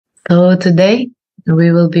So today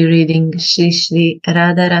we will be reading Shri Shri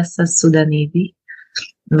Radha Rasa Sudhanidhi,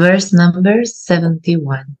 verse number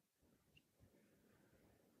 71.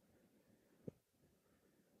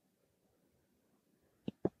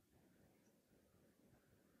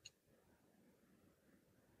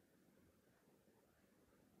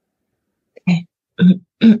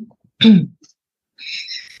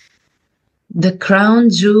 The crown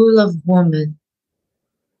jewel of woman,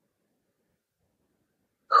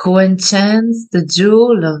 who enchants the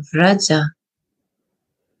jewel of Raja,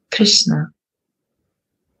 Krishna,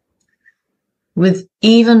 with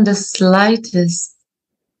even the slightest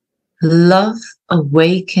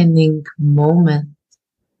love-awakening movement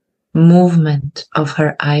of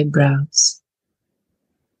her eyebrows,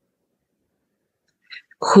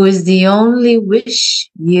 who is the only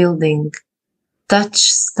wish-yielding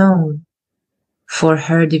touchstone for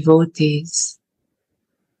her devotees,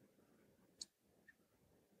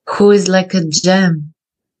 who is like a gem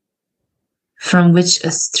from which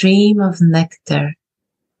a stream of nectar,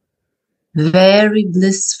 very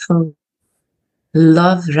blissful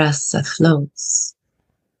love rasa flows,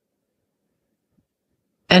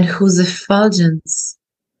 and whose effulgence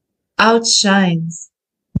outshines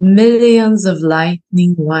millions of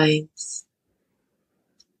lightning wines,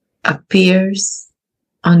 appears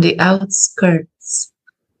on the outskirts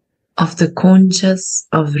of the kunjas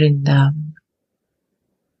of Vrindavan.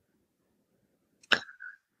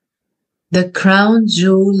 The crown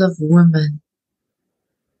jewel of woman,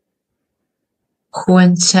 who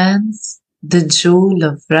enchants the jewel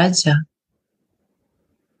of Raja,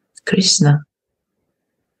 Krishna,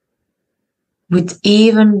 with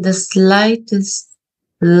even the slightest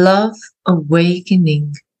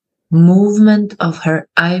love-awakening movement of her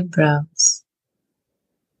eyebrows,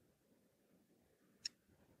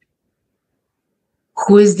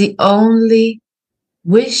 who is the only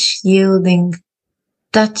wish-yielding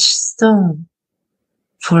touchstone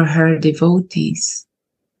for her devotees,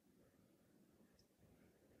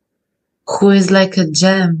 who is like a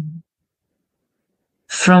gem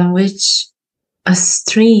from which a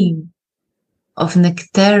stream of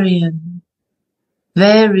nectarian,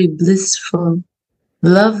 very blissful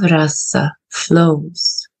love rasa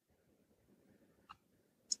flows,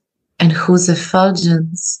 and whose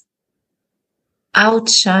effulgence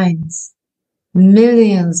outshines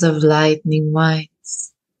millions of lightning wines,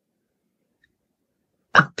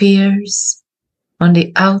 appears on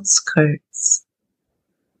the outskirts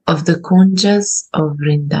of the kunjas of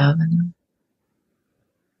Vrindavan.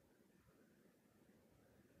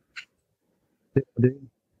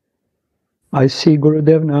 I see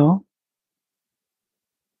Gurudev now,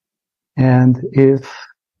 and if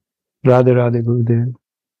Radharani Gurudev,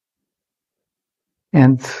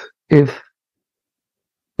 and if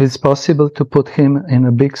it's possible to put him in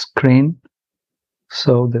a big screen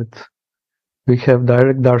so that we have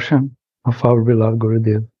direct darshan of our beloved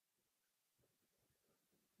Gurudev.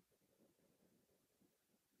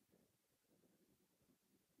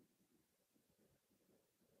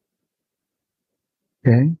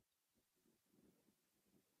 Okay.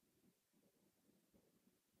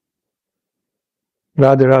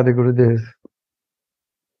 Radharani Gurudev.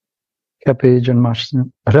 Happy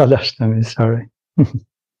Janmashtami, Radhashtami, sorry.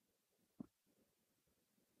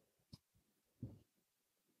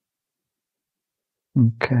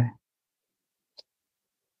 Okay.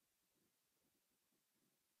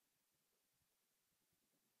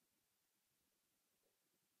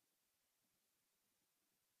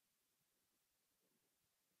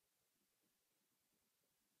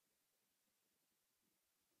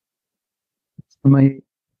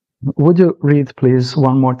 Would you read, please,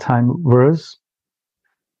 one more time, verse?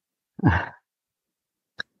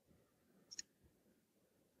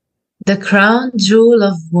 The crown jewel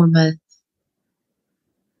of woman,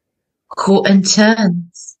 who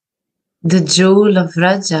enchants the jewel of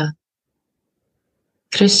Raja,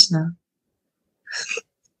 Krishna,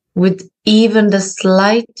 with even the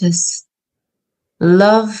slightest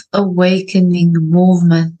love-awakening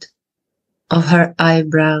movement of her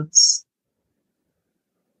eyebrows,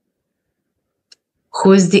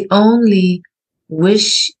 who is the only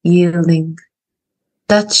wish-yielding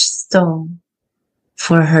touchstone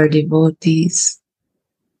for her devotees,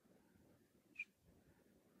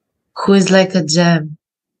 who is like a gem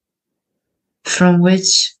from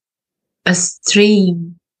which a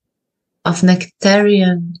stream of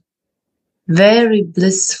nectarian, very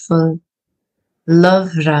blissful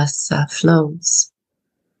love rasa flows,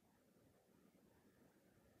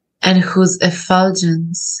 and whose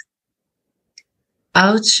effulgence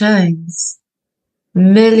outshines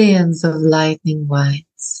millions of lightning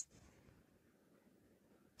wines,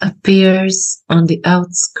 appears on the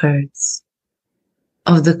outskirts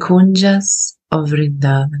of the kunjas of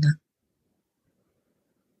Vrindavana.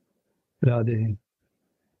 Radhe.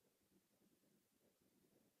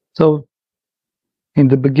 So, in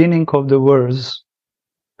the beginning of the verse,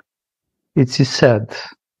 it is said,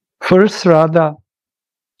 first Radha,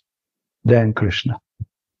 then Krishna.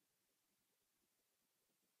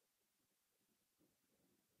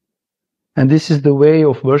 And this is the way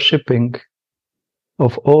of worshipping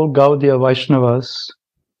of all Gaudiya Vaishnavas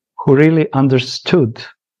who really understood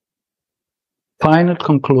final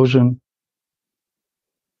conclusion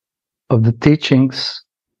of the teachings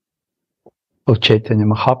of Chaitanya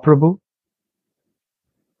Mahaprabhu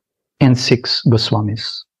and 6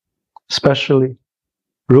 Goswamis, especially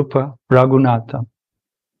Rupa, Raghunatha,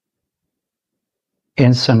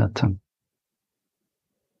 and Sanatan.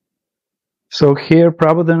 So here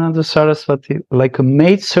Prabodhananda Saraswati, like a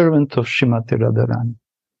maidservant of Srimati Radharani,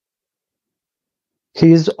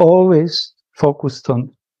 he is always focused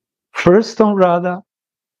on, first on Radha,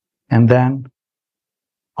 and then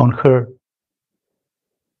on her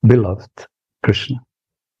beloved Krishna.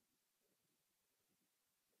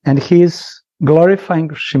 And he is glorifying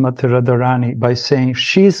Srimati Radharani by saying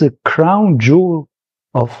she is a crown jewel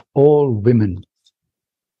of all women.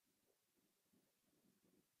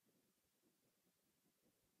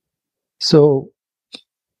 So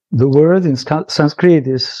the word in Sanskrit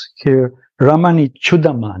is here Ramani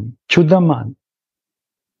Chudamani, Chudamani,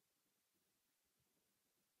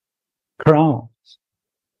 crown,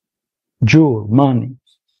 jewel, money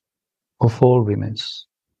of all women.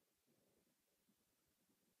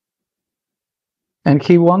 And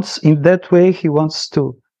he wants, in that way, he wants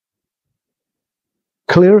to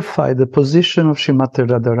clarify the position of Srimati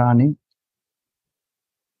Radharani,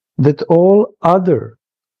 that all other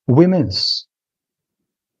women's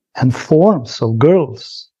and forms of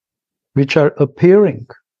girls which are appearing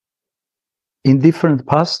in different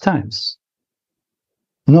pastimes,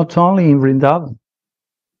 not only in Vrindavan,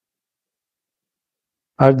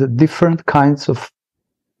 are the different kinds of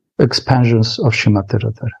expansions of Srimati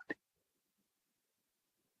Radharani.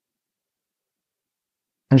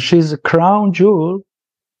 And she's a crown jewel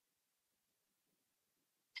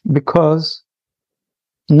because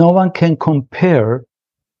no one can compare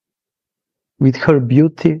with her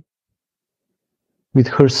beauty, with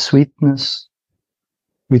her sweetness,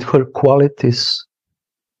 with her qualities,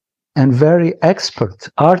 and very expert,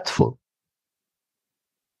 artful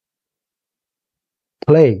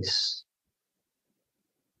plays,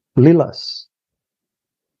 lilas,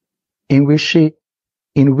 in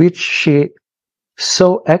which she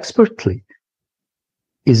so expertly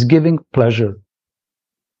is giving pleasure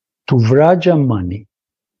to Vrajamani,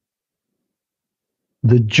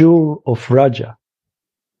 the jewel of Raja,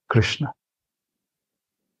 Krishna.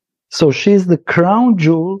 So she is the crown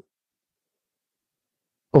jewel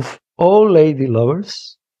of all lady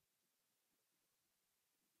lovers,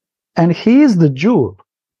 and he is the jewel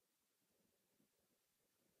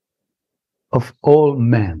of all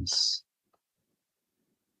men's.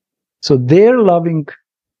 So their loving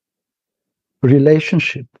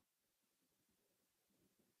relationship,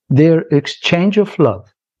 their exchange of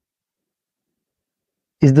love,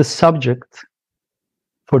 is the subject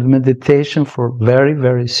for the meditation for very,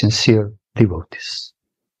 very sincere devotees.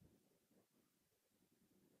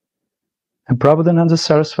 And Prabodhananda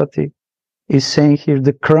Saraswati is saying here,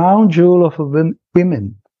 the crown jewel of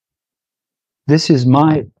women, this is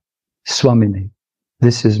my Swamini,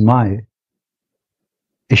 this is my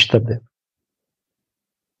Ishtadev.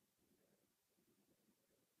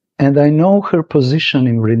 And I know her position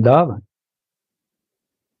in Vrindavan,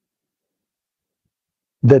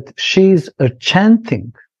 that she is a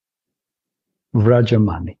chanting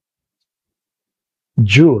Vrajamani,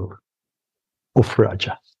 jewel of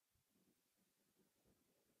Raja.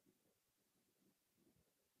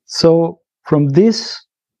 So from this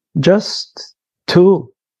just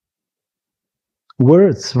 2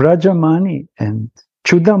 words, Vrajamani and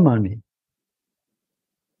Chudamani,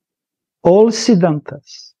 all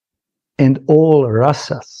Siddhantas and all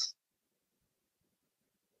Rasas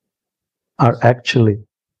are actually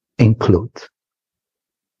include.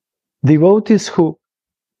 Devotees who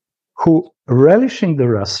relishing the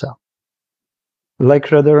Rasa, like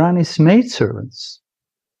Radharani's maidservants,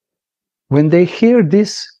 when they hear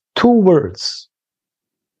these 2 words,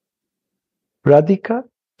 Radhika,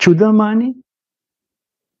 Chudamani,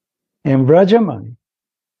 and Vrajamani,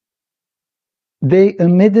 they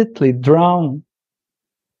immediately drown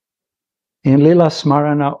in Lila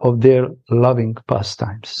Smarana of their loving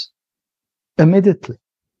pastimes. Immediately.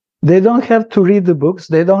 They don't have to read the books,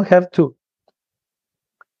 they don't have to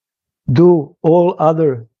do all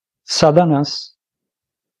other sadhanas,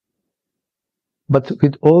 but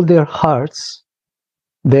with all their hearts,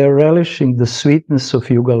 they are relishing the sweetness of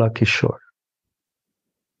Yugala Kishore.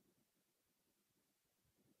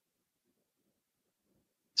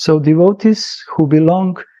 So devotees who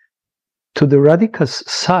belong to the Radhika's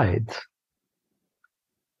side,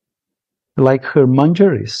 like her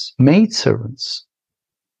manjaris, maidservants,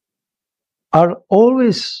 are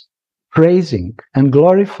always praising and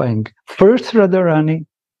glorifying first Radharani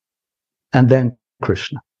and then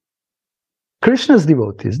Krishna. Krishna's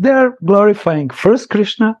devotees, they are glorifying first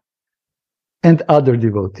Krishna and other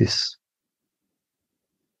devotees.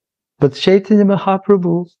 But Chaitanya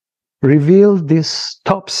Mahaprabhu revealed this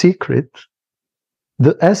top secret,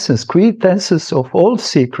 the essence, quintessence of all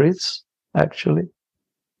secrets, actually,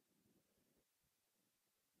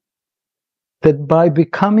 that by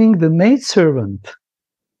becoming the maidservant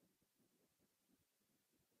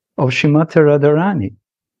of Srimati Radharani,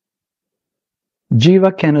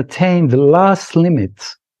 Jiva can attain the last limit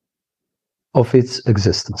of its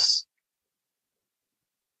existence.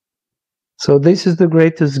 So this is the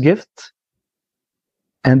greatest gift.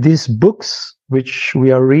 And these books, which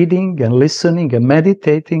we are reading and listening and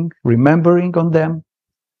meditating, remembering on them,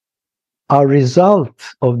 are result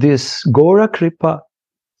of this Gora Kripa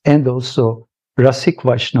and also Rasik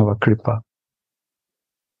Vaishnava Kripa.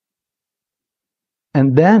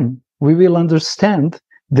 And then we will understand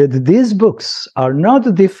that these books are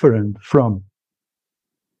not different from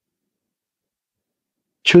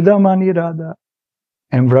Chudamani Radha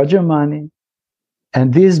and Vrajamani,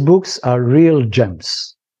 and these books are real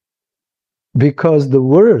gems, because the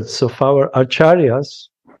words of our acharyas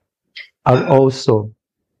are also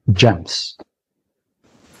gems,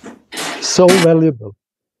 so valuable.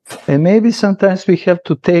 And maybe sometimes we have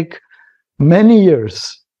to take many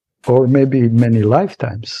years, or maybe many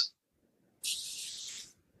lifetimes,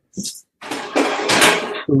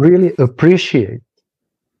 to really appreciate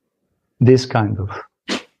this kind of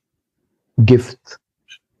gift,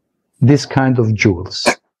 this kind of jewels.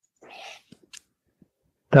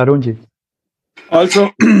 Tarunji.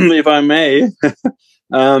 Also, if I may,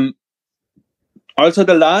 also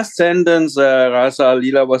the last sentence, Rasa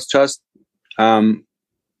Lila was just,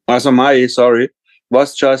 Rasa Mai, sorry,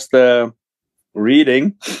 was just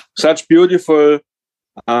reading. Such beautiful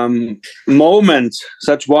moment,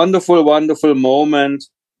 such wonderful, wonderful moment.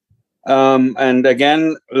 And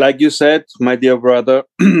again, like you said, my dear brother,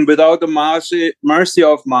 without the mercy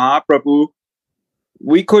of Mahaprabhu,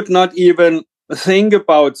 we could not even think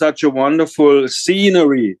about such a wonderful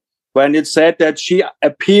scenery when it said that she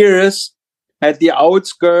appears at the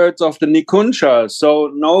outskirts of the Nikunja. So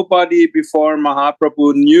nobody before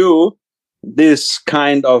Mahaprabhu knew this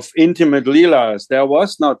kind of intimate leelas. There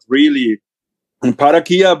was not really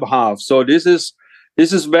Parakiya bhav. So this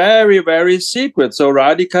is very, very secret. So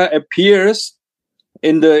Radhika appears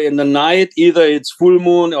in the night, either it's full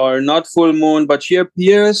moon or not full moon, but she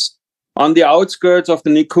appears on the outskirts of the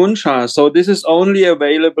Nikunja. So this is only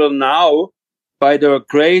available now by the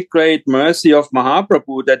great, great mercy of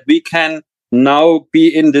Mahaprabhu, that we can now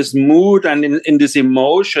be in this mood and in this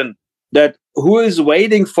emotion, that who is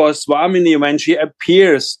waiting for Swamini when she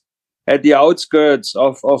appears at the outskirts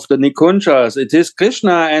of the Nikunjas? It is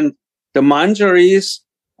Krishna and the Manjaris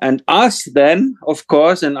and us then, of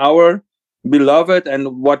course, and our beloved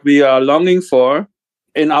and what we are longing for.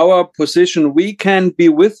 In our position, we can be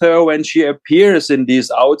with her when she appears in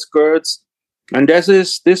these outskirts. And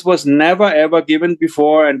this was never ever given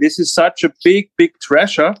before. And this is such a big, big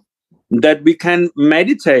treasure that we can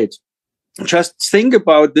meditate. Just think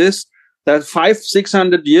about this, that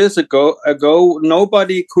 500-600 years ago,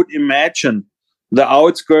 nobody could imagine the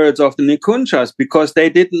outskirts of the Nikunjas, because they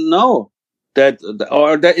didn't know that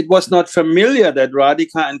it was not familiar that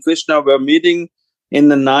Radhika and Krishna were meeting in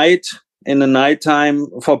the nighttime,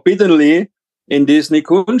 forbiddenly in these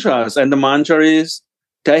Nikunjas. And the Manjaris,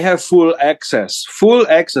 they have full access.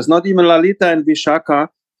 Not even Lalita and Vishaka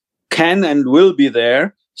can and will be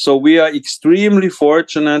there. So we are extremely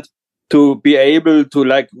fortunate to be able to,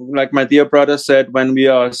 like my dear brother said, when we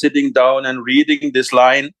are sitting down and reading this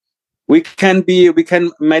line, we can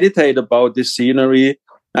meditate about this scenery,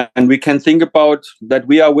 and we can think about that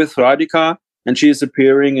we are with Radhika and she is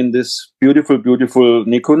appearing in this beautiful, beautiful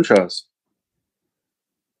Nikunjas.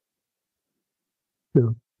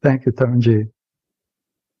 Thank you, Tarunji.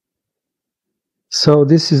 So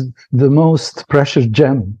this is the most precious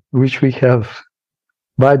gem which we have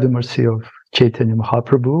by the mercy of Chaitanya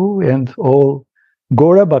Mahaprabhu and all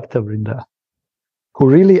Gora Bhakta Vrinda, who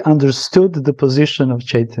really understood the position of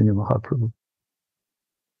Chaitanya Mahaprabhu.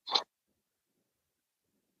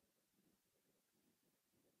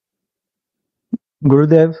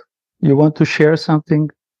 Gurudev, you want to share something?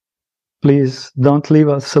 Please don't leave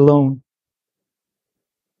us alone.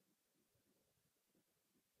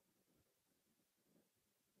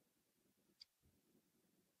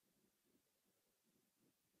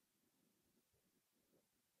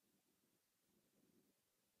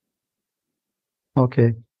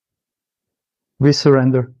 Okay. We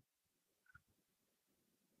surrender.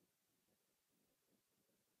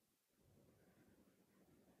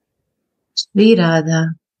 Sri Radha,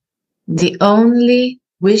 the only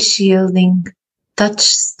wish-yielding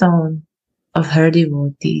touchstone of her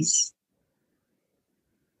devotees.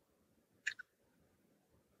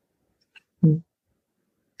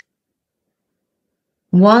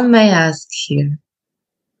 One may ask here,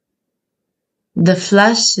 the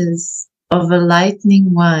flashes of a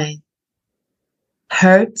lightning wine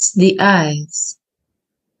hurts the eyes,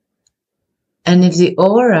 and if the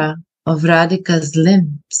aura of Radhika's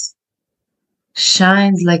limbs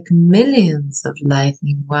shines like millions of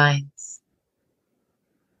lightning wines,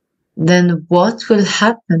 then what will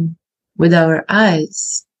happen with our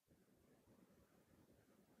eyes?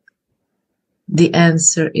 The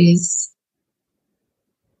answer is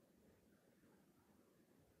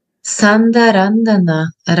Sandarandana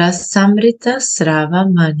Rasamrita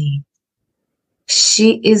Sravamani.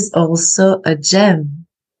 She is also a gem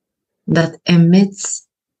that emits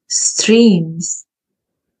streams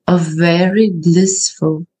of very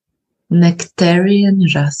blissful nectarian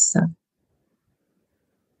rasa.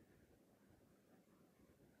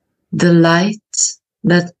 The light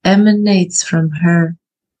that emanates from her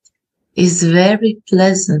is very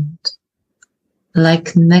pleasant,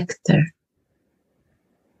 like nectar.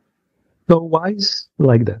 So why is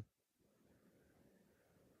like that?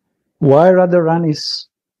 Why Radharani's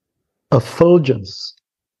effulgence,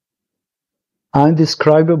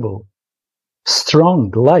 indescribable,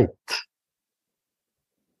 strong light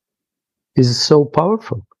is so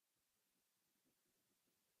powerful?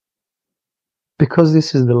 Because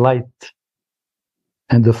this is the light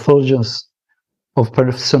and the effulgence of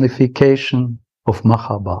personification of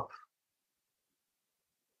Mahabhav.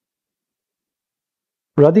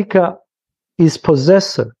 Radhika is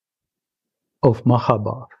possessor of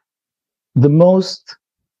Mahabhav, the most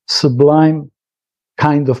sublime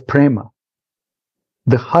kind of prema,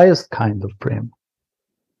 the highest kind of prema.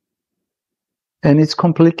 And it's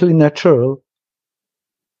completely natural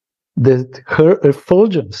that her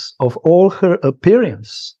effulgence of all her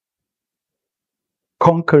appearance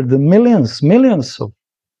conquered the millions of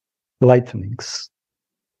lightnings.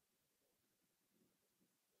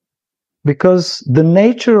 Because the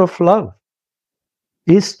nature of love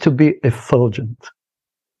is to be effulgent.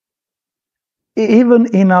 Even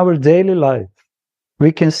in our daily life,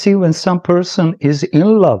 we can see when some person is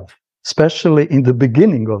in love, especially in the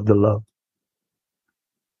beginning of the love,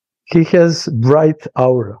 he has bright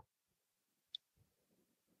aura.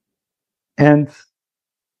 And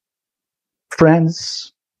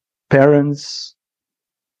friends, parents,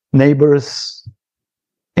 neighbors,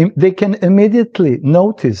 they can immediately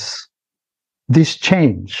notice this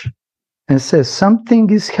change and say, something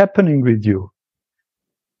is happening with you.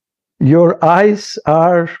 Your eyes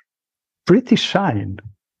are pretty shine.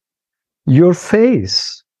 Your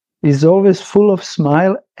face is always full of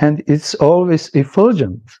smile and it's always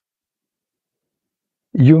effulgent.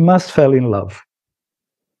 You must fall in love.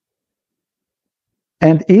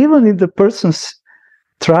 And even if the persons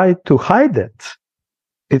try to hide it,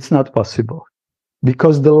 it's not possible.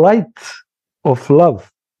 Because the light of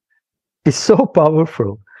love is so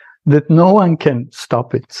powerful that no one can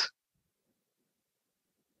stop it.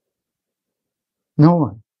 No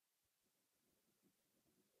one.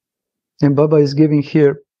 And Baba is giving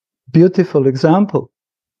here beautiful example.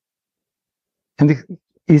 And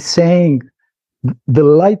he's saying the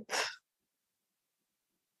light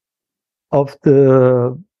of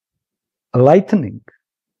the lightning,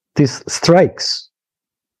 these strikes,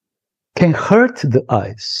 can hurt the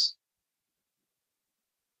eyes.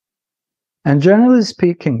 And generally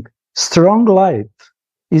speaking, strong light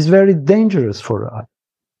is very dangerous for the eye,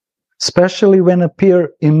 especially when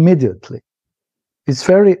appear immediately. It's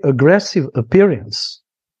very aggressive appearance,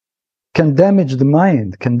 can damage the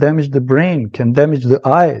mind, can damage the brain, can damage the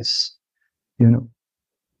eyes, you know.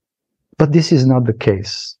 But this is not the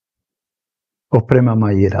case of Prema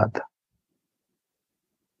Mayi Radha.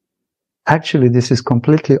 Actually, this is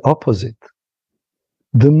completely opposite.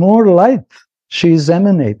 The more light she is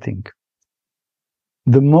emanating,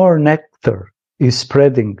 the more nectar is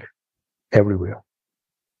spreading everywhere.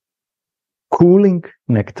 Cooling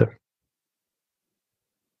nectar.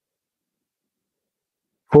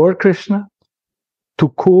 For Krishna, to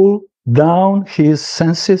cool down his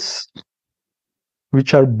senses,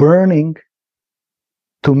 which are burning,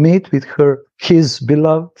 to meet with her, his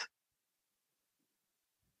beloved.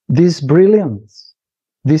 This brilliance,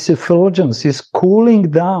 this effulgence is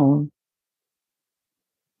cooling down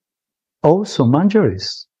also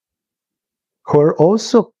Manjaris, who are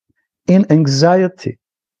also in anxiety,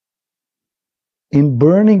 in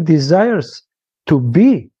burning desires to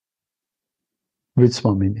be with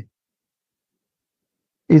Swamini.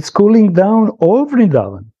 It's cooling all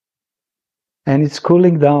Vrindavan, and it's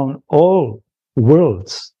cooling down all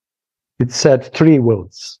worlds. It said 3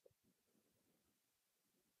 worlds.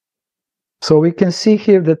 So we can see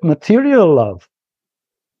here that material love,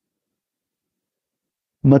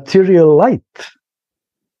 material light,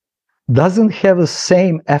 doesn't have the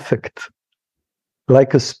same effect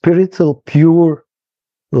like a spiritual, pure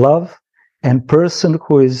love and person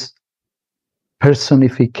who is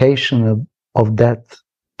personification of that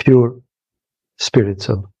pure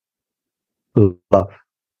spiritual love.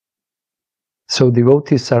 So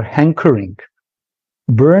devotees are hankering,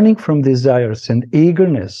 burning from desires and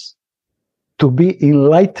eagerness to be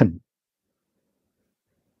enlightened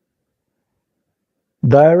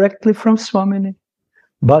directly from Swamini,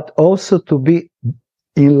 but also to be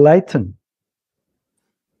enlightened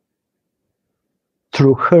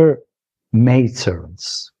through her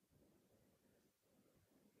maidservants.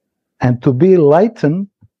 And to be enlightened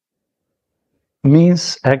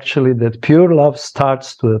means actually that pure love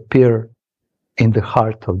starts to appear in the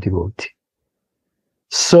heart of devotee.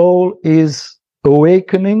 Soul is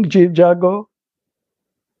awakening, Jiv Jago,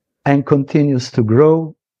 and continues to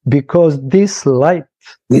grow because this light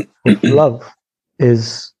of love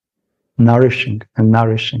is nourishing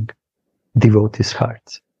devotee's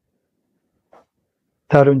heart.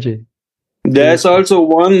 Tarunji. There's also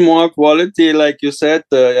one more quality, like you said,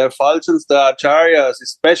 the effulgence, the acharyas,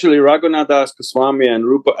 especially Raghunathas Goswami and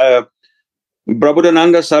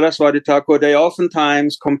Prabhupada Saraswati Thakur, they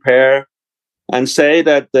oftentimes compare and say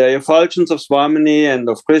that the effulgence of Swamini and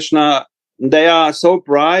of Krishna, they are so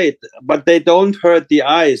bright, but they don't hurt the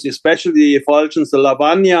eyes, especially the effulgence, the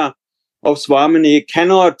lavanya of Swamini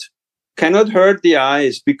cannot hurt the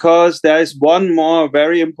eyes, because there is one more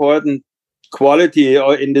very important quality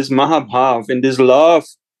in this Mahabhav, in this love,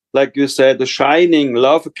 like you said, the shining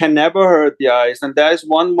love can never hurt the eyes. And there is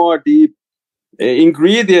one more deep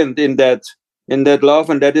ingredient in that love,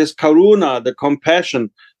 and that is karuna, the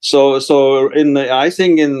compassion. So I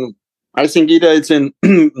think either it's in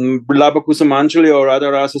Labhakusamanjali or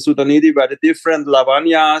Radha Rasa Sudhanidhi, where the different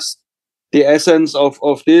lavanyas, the essence of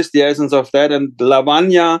this, the essence of that, and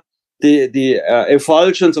lavanya, the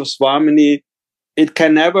effulgence of Swamini, it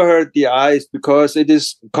can never hurt the eyes because it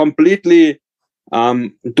is completely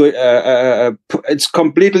it's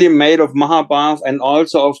completely made of Mahabhav and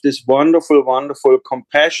also of this wonderful, wonderful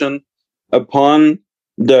compassion upon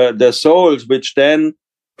the souls, which then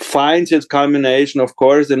finds its culmination, of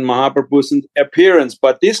course, in Mahaprabhu's appearance.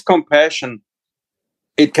 But this compassion,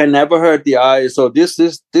 it can never hurt the eyes. So this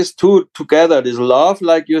two together, this love,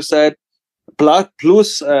 like you said, plus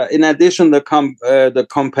in addition the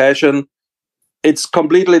compassion, it's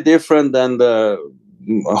completely different than the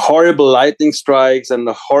horrible lightning strikes and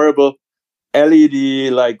the horrible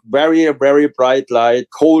LED, like very, very bright light,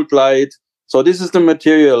 cold light. So this is the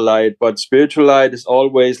material light, but spiritual light is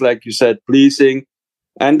always, like you said, pleasing.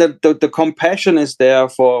 And the compassion is there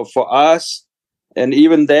for us. And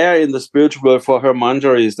even there in the spiritual, for her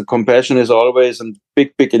manjaris, the compassion is always a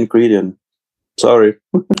big, big ingredient. Sorry.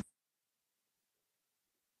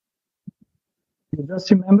 You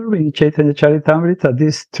just remember in Chaitanya Charitamrita,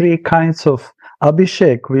 these 3 kinds of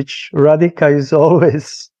abhishek, which Radhika is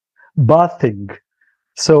always bathing.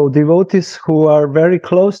 So devotees who are very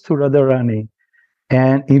close to Radharani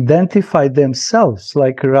and identify themselves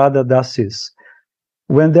like Radha Dasis,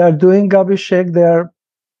 when they are doing abhishek, they are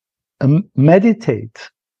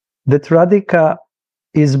meditate that Radhika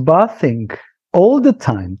is bathing all the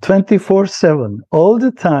time, 24/7, all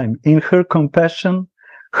the time, in her compassion,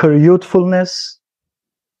 her youthfulness,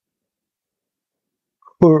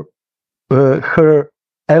 her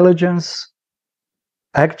elegance,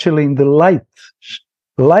 actually in the light.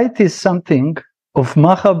 Light is something of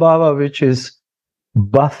Mahabhava which is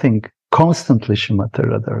bathing constantly Srimati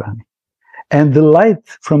Radharani. And the light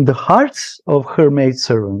from the hearts of her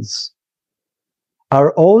maidservants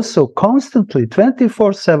are also constantly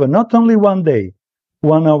 24/7, not only one day,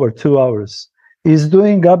 1 hour, 2 hours, is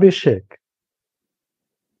doing abhishek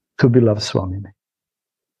to beloved Swamini.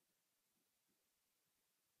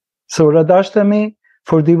 So Radhashtami,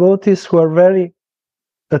 for devotees who are very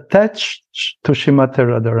attached to Srimati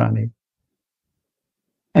Radharani,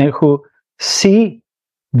 and who see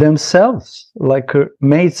themselves like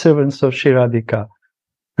maidservants of Shri Radhika.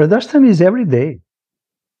 Radharani is every day.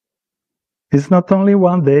 It's not only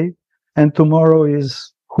one day, and tomorrow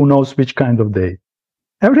is who knows which kind of day.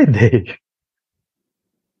 Every day.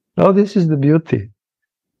 Oh, this is the beauty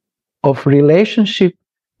of relationship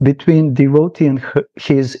between devotee and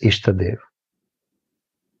his Ishtadev.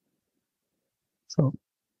 So,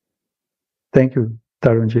 thank you,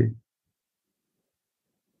 Tarunji.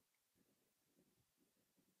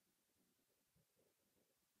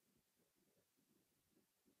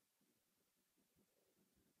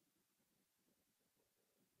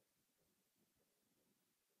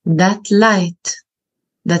 That light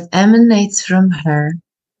that emanates from her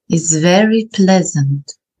is very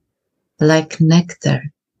pleasant, like nectar.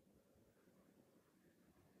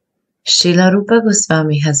 Srila Rupa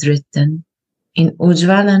Goswami has written in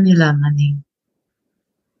Ujjvala Nilamani,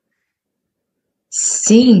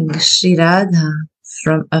 seeing Sri Radha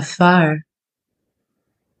from afar,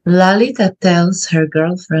 Lalita tells her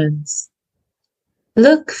girlfriends,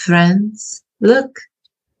 "Look, friends, look!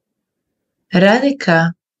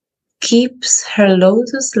 Radhika keeps her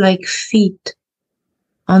lotus-like feet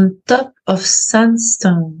on top of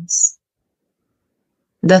sunstones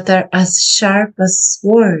that are as sharp as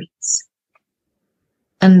swords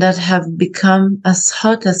and that have become as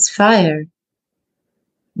hot as fire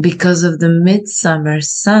because of the midsummer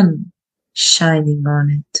sun shining on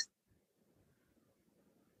it.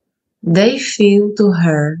 They feel to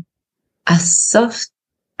her as soft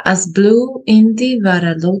as blue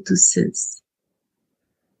Indivara lotuses,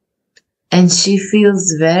 and she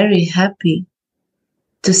feels very happy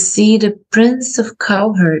to see the Prince of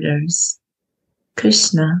Cowherders,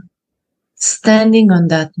 Krishna, standing on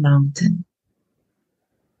that mountain."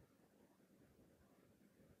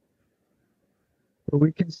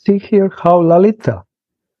 We can see here how Lalita,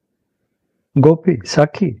 Gopi,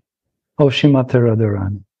 Saki of Srimati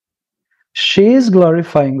Radharani, she is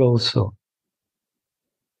glorifying also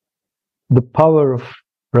the power of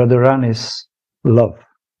Radharani's love.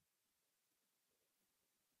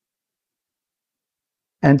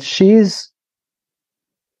 And she is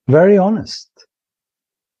very honest.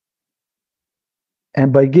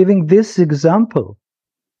 And by giving this example,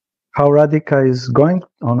 how Radhika is going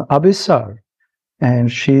on Abhisar,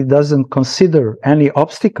 and she doesn't consider any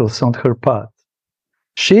obstacles on her path,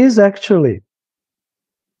 she is actually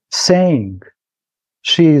saying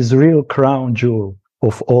she is real crown jewel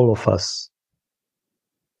of all of us.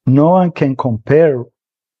 No one can compare,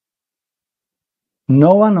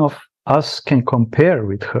 no one of us can compare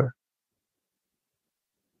with her.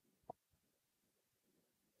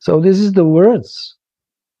 So this is the words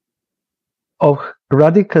of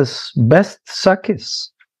Radhika's best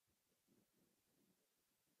Sakis,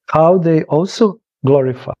 how they also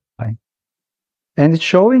glorify. And it's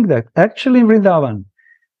showing that actually in Vrindavan,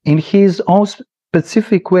 in his own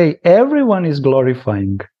specific way, everyone is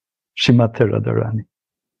glorifying Srimati Radharani.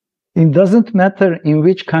 It doesn't matter in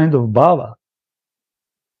which kind of bhava.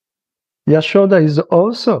 Yashoda is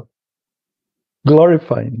also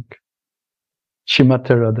glorifying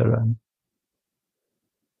Srimati Radharani.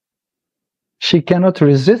 She cannot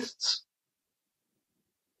resist.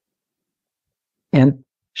 And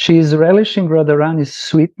she is relishing Radharani's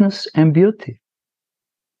sweetness and beauty.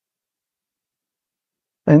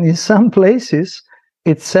 And in some places,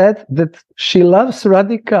 it's said that she loves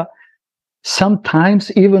Radhika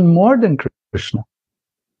sometimes even more than Krishna.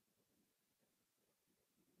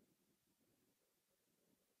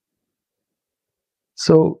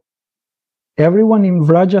 So everyone in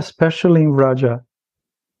Vraja, especially in Vraja,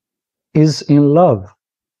 is in love,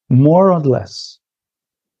 more or less,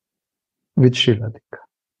 with Shri Radhika.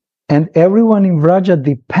 And everyone in Vraja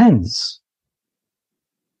depends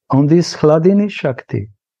on this Hladini Shakti,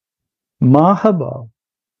 Mahabhav,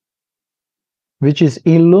 which is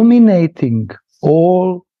illuminating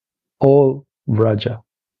all Vraja.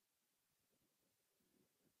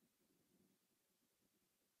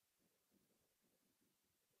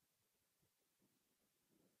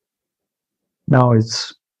 Now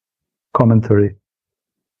it's commentary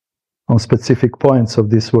on specific points of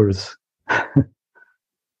these words.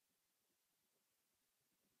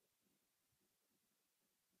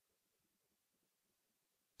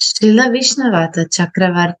 Srila Vishnavata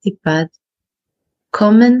Chakravarti Pad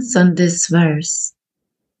comments on this verse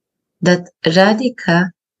that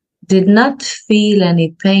Radhika did not feel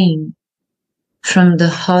any pain from the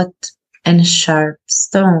hot and sharp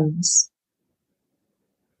stones,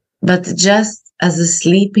 but just as a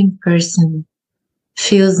sleeping person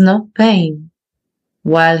feels no pain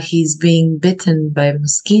while he's being bitten by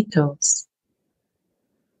mosquitoes,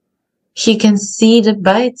 He can see the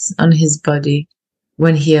bites on his body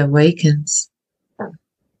when he awakens.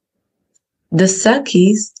 The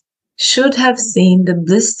Sakis should have seen the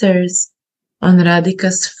blisters on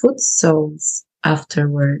Radhika's foot soles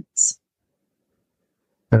afterwards.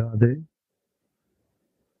 Radhe.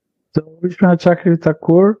 So Vishwanath Chakravarti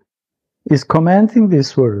Thakur is commenting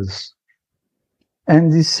these words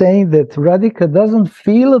and is saying that Radhika doesn't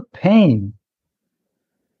feel a pain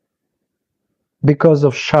because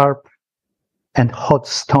of sharp and hot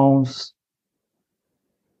stones,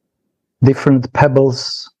 different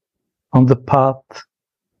pebbles on the path,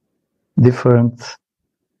 different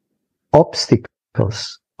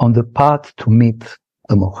obstacles on the path to meet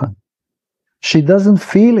a Mohan. She doesn't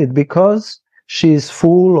feel it because she is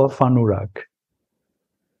full of anurag,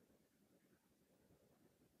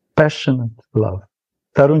 passionate love.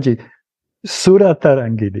 Tarunji, Sura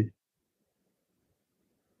Tarangini.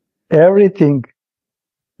 Everything,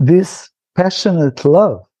 this passionate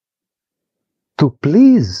love to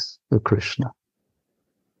please the Krishna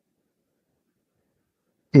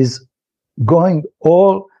is removing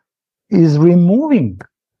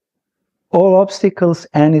all obstacles,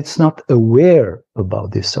 and it's not aware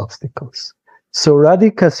about these obstacles. So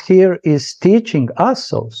Radhika here is teaching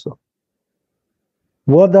us also.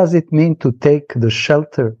 What does it mean to take the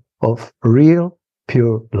shelter of real,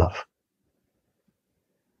 pure love?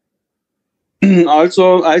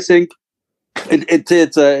 Also, I think it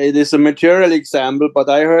is a material example, but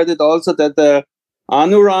I heard it also that the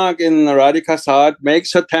anurag in Radhika's heart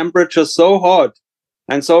makes her temperature so hot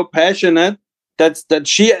and so passionate that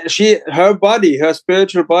her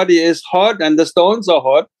spiritual body is hot and the stones are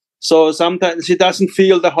hot. So sometimes she doesn't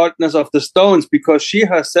feel the hotness of the stones because she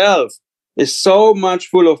herself is so much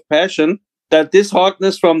full of passion that this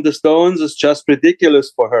hotness from the stones is just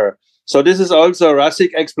ridiculous for her. So this is also a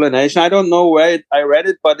Rasic explanation. I don't know where I read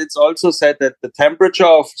it, but it's also said that the temperature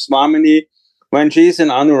of Swamini when she's in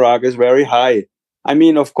Anurag is very high. I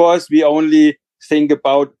mean, of course, we only think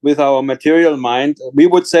about with our material mind. We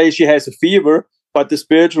would say she has a fever, but the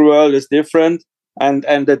spiritual world is different. And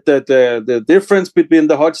that the difference between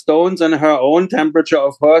the hot stones and her own temperature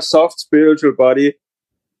of her soft spiritual body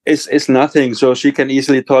is nothing. So she can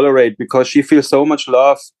easily tolerate because she feels so much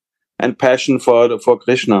love and passion for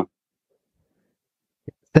Krishna.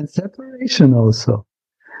 And separation also.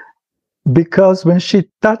 Because when she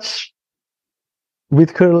touched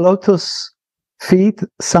with her lotus feet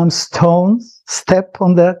some stones, step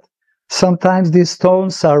on that, sometimes these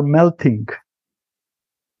stones are melting.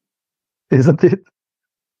 Isn't it?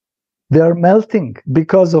 They are melting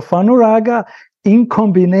because of anuraga in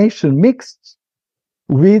combination, mixed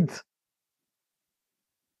with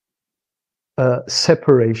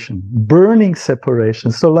separation, burning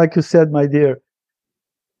separation. So like you said, my dear,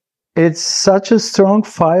 it's such a strong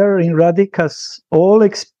fire in Radhika's whole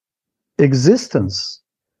existence.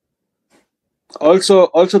 Also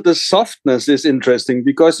the softness is interesting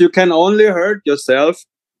because you can only hurt yourself,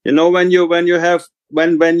 you know, when your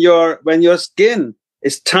skin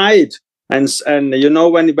is tight and you know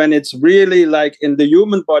when it's really like in the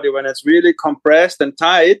human body, when it's really compressed and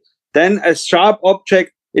tight, then a sharp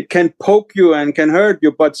object, it can poke you and can hurt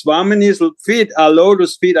you. But Swamini's feet, our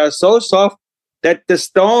lotus feet, are so soft that the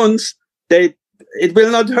stones, it will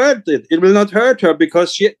not hurt it. It will not hurt her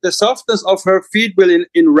because the softness of her feet will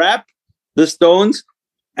enwrap the stones,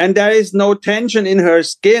 and there is no tension in her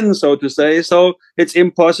skin, so to say. So it's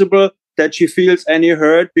impossible that she feels any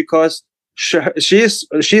hurt because she's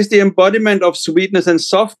the embodiment of sweetness and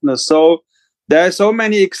softness. So there are so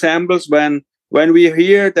many examples when we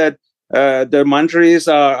hear that the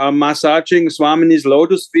mantris are massaging Swamini's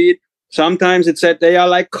lotus feet. Sometimes it's said they are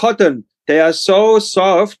like cotton. They are so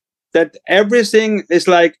soft that everything is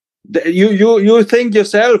like, you think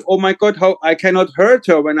yourself, oh my God, how I cannot hurt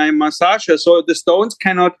her when I massage her. So the stones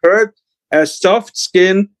cannot hurt a soft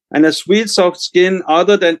skin and a sweet soft skin.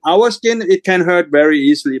 Other than our skin, it can hurt very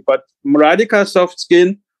easily. But Radhika's soft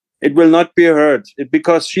skin, it will not be hurt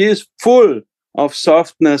because she is full of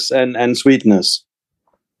softness and sweetness.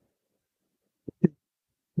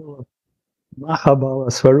 Mahabhava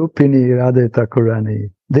Swarupini Radha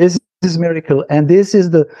Thakurani. This is miracle, and this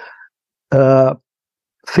is the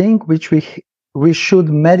thing which we should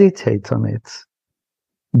meditate on it.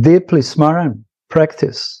 Deeply smaran,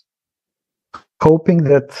 practice, hoping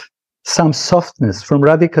that some softness from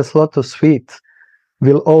Radhika's lotus feet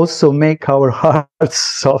will also make our hearts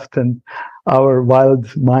soft and our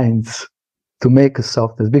wild minds to make a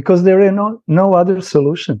softness, because there is no other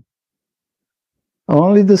solution.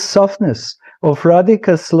 Only the softness of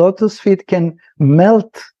Radhika's lotus feet can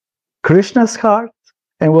melt Krishna's heart,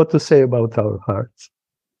 and what to say about our hearts.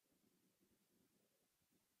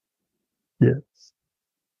 Yes.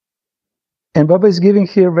 And Baba is giving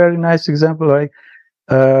here a very nice example, like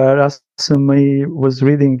Rasa was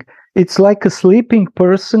reading. It's like a sleeping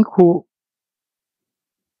person who,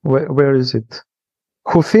 where is it?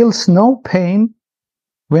 Who feels no pain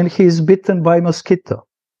when he is bitten by mosquito.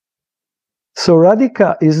 So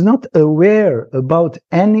Radhika is not aware about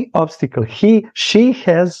any obstacle. She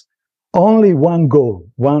has only one goal,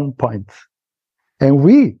 one point. And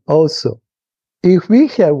we also, if we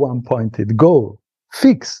have one pointed goal,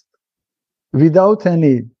 fixed, without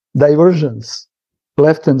any diversions,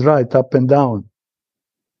 left and right, up and down,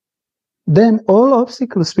 then all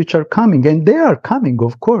obstacles which are coming, and they are coming,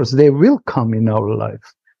 of course, they will come in our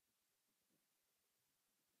life,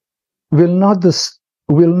 will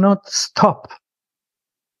not stop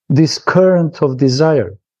this current of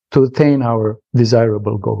desire to attain our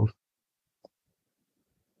desirable goal.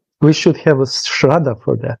 We should have a Shraddha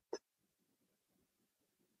for that.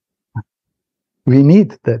 We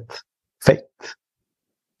need that faith.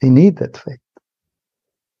 We need that faith.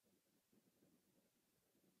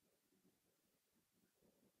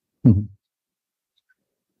 Mm-hmm.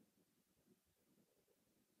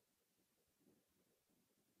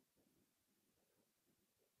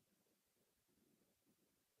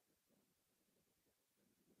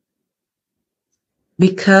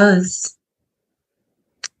 Because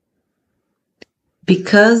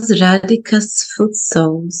Radhika's foot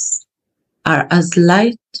soles are as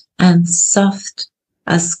light and soft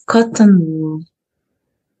as cotton wool,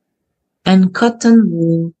 and cotton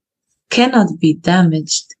wool cannot be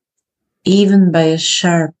damaged even by a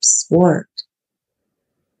sharp sword.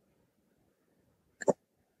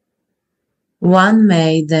 One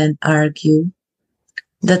may then argue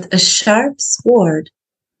that a sharp sword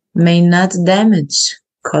may not damage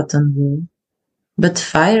cotton wool, but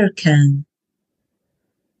fire can.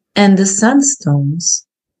 And the sunstones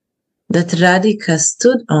that Radhika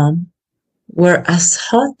stood on were as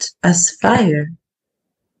hot as fire.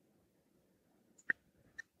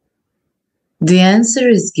 The answer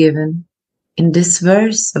is given in this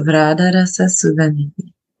verse of Radha Rasa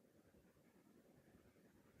Sudhanidhi.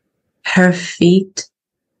 Her feet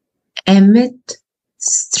emit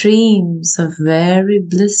streams of very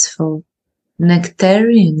blissful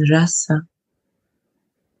nectarian rasa,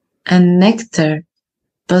 and nectar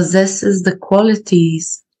possesses the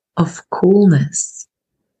qualities of coolness.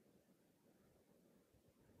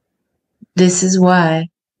 This is why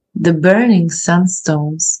the burning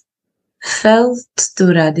sunstones felt to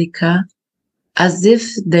Radhika as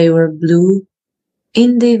if they were blue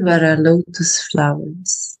Indivara lotus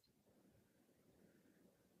flowers.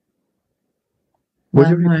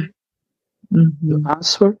 One more. The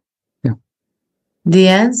answer? Yeah. The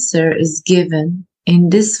answer is given in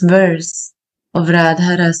this verse of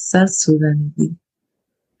Radha Rasa Sudhanidhi.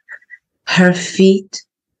 Her feet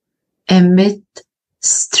emit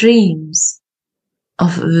streams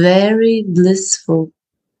of very blissful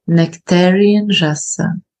nectarian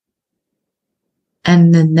rasa,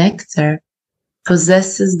 and the nectar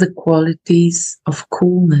possesses the qualities of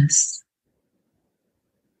coolness.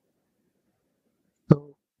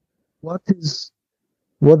 So what does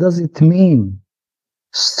it mean?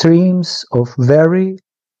 Streams of very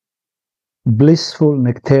blissful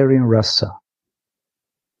nectarian rasa,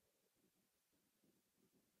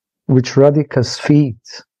 which Radhika's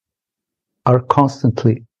feet are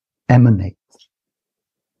constantly emanate.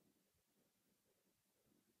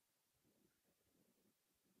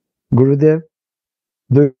 Gurudev,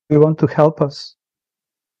 do you want to help us?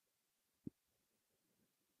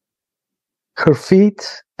 Her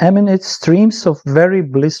feet emanate streams of very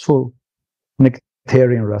blissful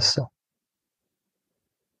nectarian rasa.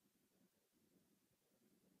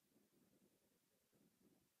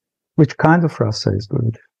 Which kind of rasa is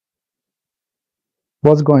Gurudev?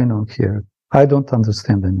 What's going on here? I don't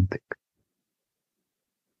understand anything.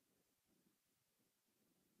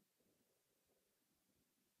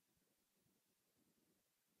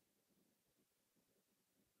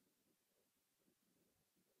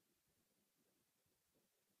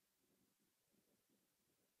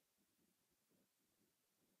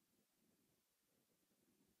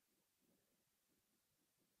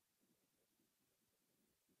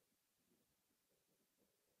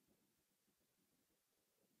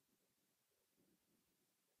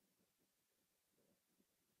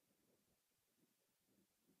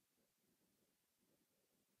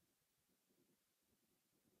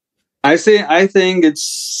 I think it's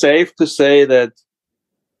safe to say that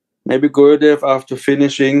maybe Gurudev, after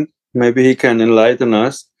finishing, maybe he can enlighten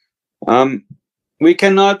us. We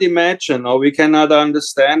cannot imagine or we cannot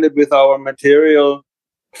understand it with our material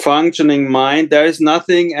functioning mind. There is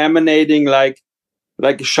nothing emanating like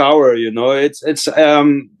a shower, you know. It's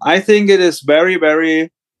I think it is very,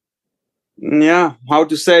 very, yeah, how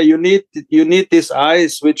to say, you need these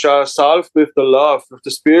eyes which are solved with the love, with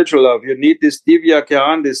the spiritual love. You need this divya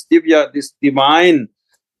gyan, this divine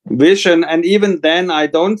vision. And even then, I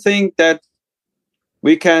don't think that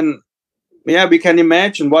we can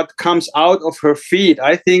imagine what comes out of her feet.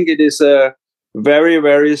 I think it is a very,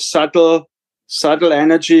 very subtle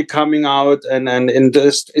energy coming out, and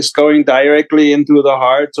just is going directly into the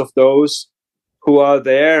hearts of those who are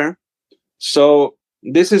there. So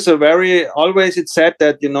this is a very, always it's said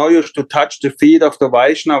that, you know, you should touch the feet of the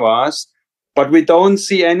Vaishnavas, but we don't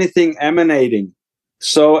see anything emanating.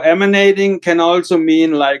 So emanating can also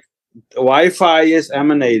mean like Wi-Fi is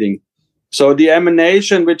emanating. So the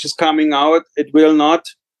emanation which is coming out, it will not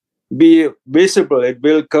be visible. It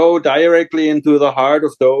will go directly into the heart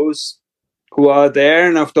of those who are there,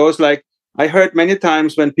 and of those, like I heard many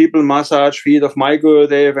times when people massage feet of my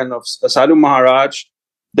Gurudev and of Sadhu Maharaj,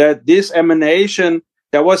 that this emanation,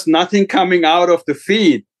 there was nothing coming out of the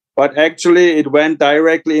feet, but actually it went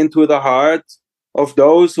directly into the heart of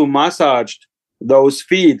those who massaged those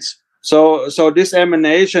feet. So this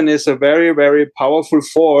emanation is a very, very powerful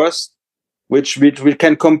force, which we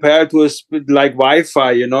can compare to like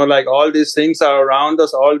Wi-Fi, you know, like all these things are around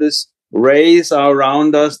us, all these rays are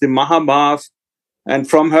around us, the Mahabhav, and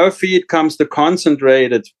from her feet comes the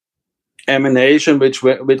concentrated emanation, which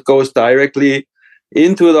goes directly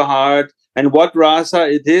into the heart. And what rasa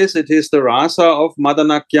it is the rasa of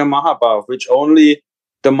Madanakya Mahabhav, which only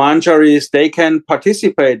the Manjaris, they can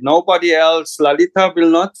participate. Nobody else. Lalita will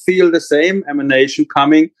not feel the same emanation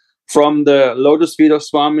coming from the lotus feet of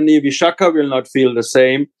Swamini. Vishaka will not feel the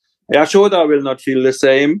same. Yashoda will not feel the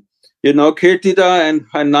same. You know, Kirtida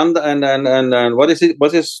and Nanda and what is it?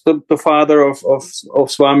 What is the father of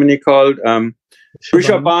Swamini called?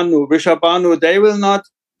 Vrishabhanu. They will not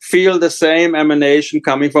feel the same emanation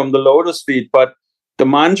coming from the lotus feet, but the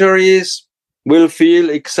Manjaris will feel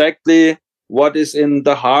exactly what is in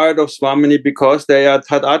the heart of Swamini, because they are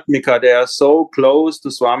Tadatmika. They are so close to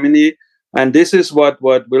Swamini, and this is what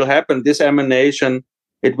will happen. This emanation,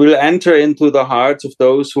 it will enter into the hearts of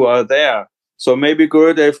those who are there. So maybe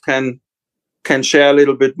Gurudev can share a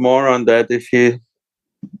little bit more on that if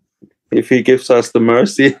he gives us the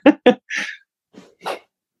mercy.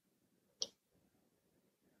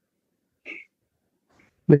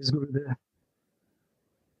 Please, Gurudev.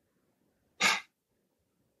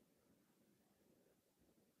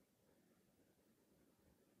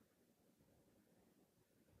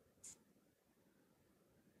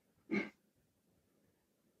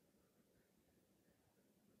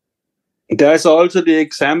 There's also the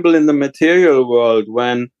example in the material world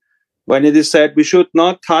when it is said we should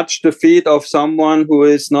not touch the feet of someone who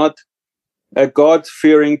is not a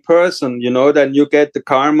God-fearing person. You know, then you get the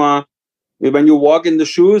karma. When you walk in the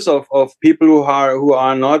shoes of people who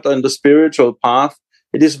are not on the spiritual path,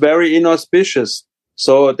 it is very inauspicious.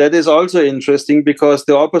 So that is also interesting, because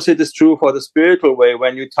the opposite is true for the spiritual way.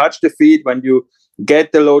 When you touch the feet, when you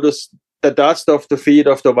get the dust of the feet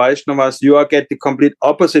of the Vaishnavas, you get the complete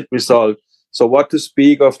opposite result. So what to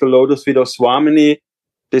speak of the lotus feet of Swamini?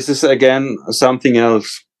 This is again something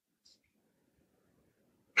else.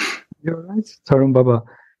 You're right, Tarun Baba.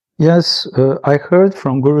 Yes, I heard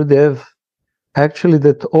from Gurudev actually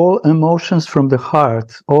that all emotions from the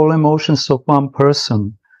heart, all emotions of one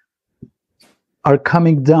person are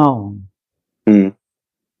coming down to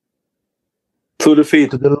the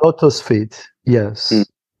feet, to the lotus feet. Yes.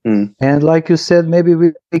 And like you said, maybe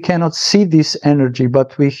we cannot see this energy,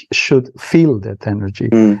 but we should feel that energy.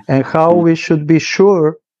 And how we should be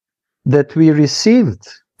sure that we received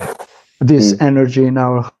this energy in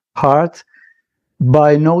our heart,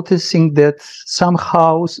 by noticing that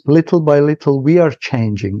somehow, little by little, we are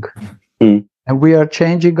changing. And we are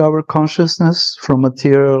changing our consciousness from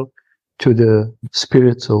material to the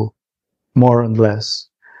spiritual, more and less.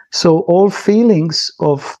 So all feelings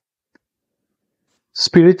of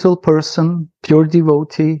spiritual person, pure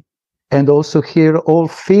devotee, and also here all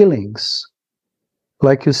feelings,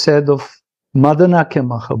 like you said, of Madanakya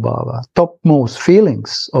Mahabhava, topmost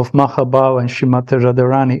feelings of Mahabhava and Srimati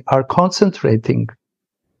Radharani are concentrating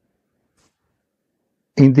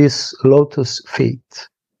in these lotus feet.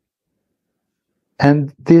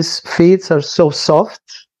 And these feet are so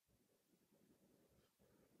soft,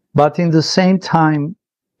 but in the same time,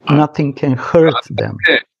 nothing can hurt them.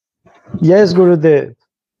 Yes, Gurudev.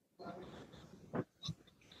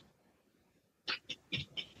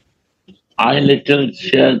 I little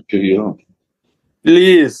share to you.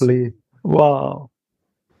 Please. Wow.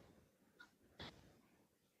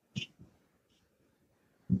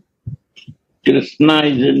 Krishna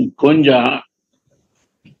is in Kunja,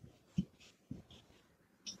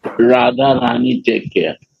 Radharani take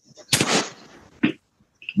care.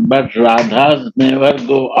 But Radhas never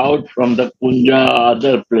go out from the Kunja or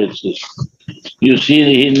other places. You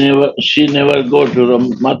see, she never go to the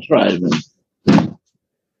Mathura even.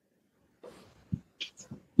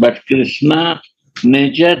 But Krishna,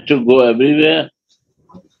 nature to go everywhere.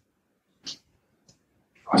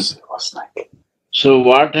 So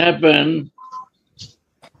what happened?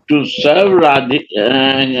 To serve Radharani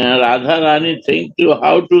think to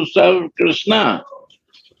how to serve Krishna.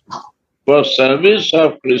 For service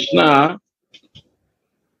of Krishna,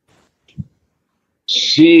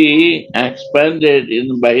 she expanded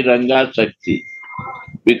in Bahiranga Shakti.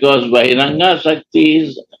 Because Bahiranga Shakti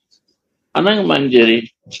is Anang Manjari,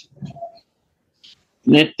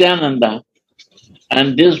 Nityananda.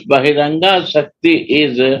 And this Bahiranga Shakti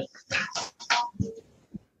is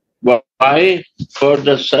why? For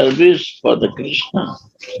the service for the Krishna.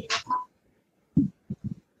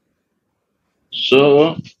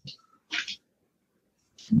 So,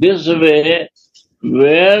 this way,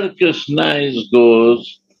 where Krishna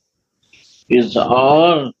goes, is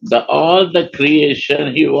all the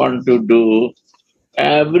creation he wants to do.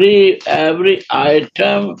 Every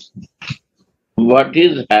item, what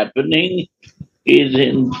is happening is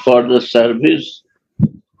in for the service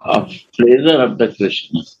of pleasure of the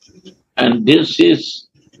Krishna. And this is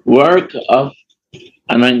work of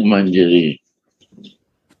Anang Manjari.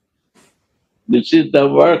 This is the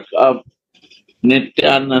work of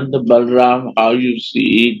Nityananda Balram, how you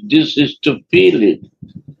see it. This is to feel it.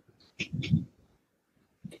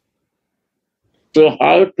 So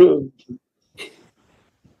how to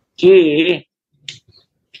see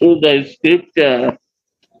through the scripture,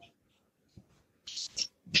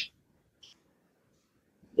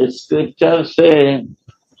 the scripture says,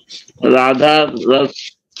 Radha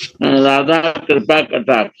Kripa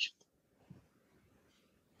Kataksh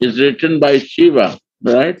is written by Shiva,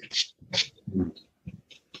 right?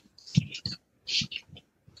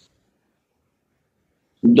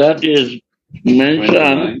 That is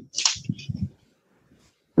mentioned.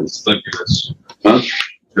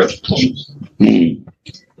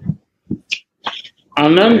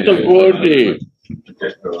 Ananta Koti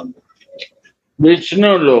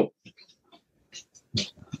Vishnu Lok.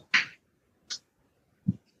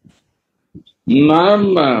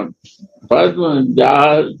 Nam Padma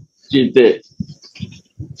Jahar Chite.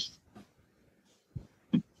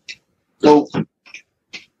 So,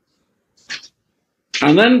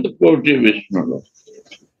 Ananta Koti Vishnu Lok.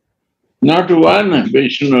 Not one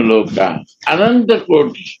Vishnu Loka. Ananta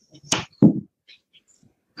Koti.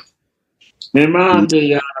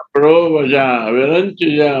 Himadaya, Provaja,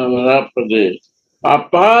 Viranchaya, Varapade,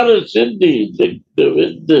 Apara Siddhi, Dikta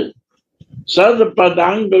Vidya,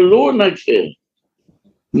 Sadpadangalu Nakhe,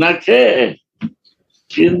 Nakhe,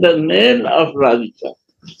 in the nail of Radhika.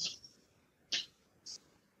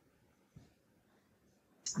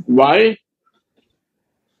 Why?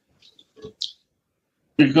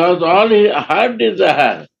 Because all her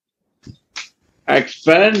desire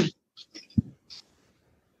expand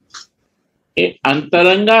in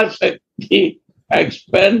Antaranga Shakti,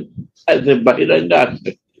 expand as a Bahiranga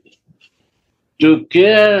Shakti to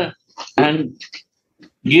care and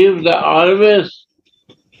give the always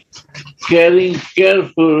caring,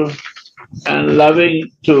 careful and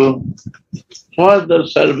loving to for the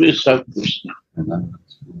service of Krishna.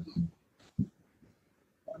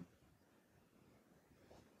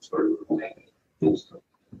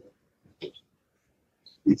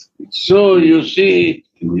 So you see,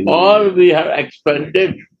 all we have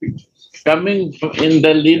expanded coming in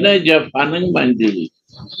the lineage of Anang Manjari.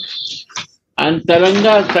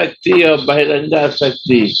 Antaranga Shakti or Bahiranga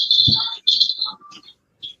Shakti.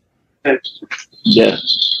 Yes.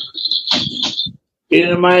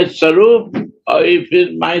 In my Sarup or if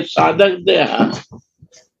in my Sadak Deha,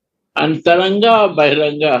 Antaranga or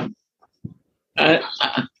Bahiranga, and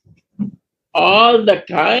all the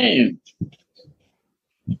time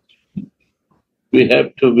we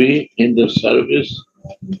have to be in the service.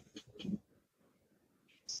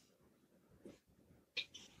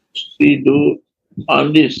 We do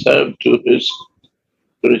only serve to his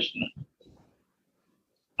Krishna.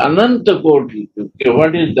 Ananta Koti. Okay,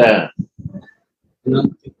 what is that?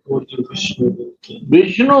 Ananta Koti Vishnu.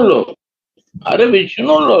 Vishnu Lok. Are Vishnu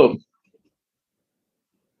Lok.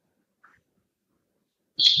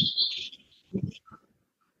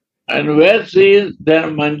 And where sees their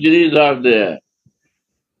manjaris are there?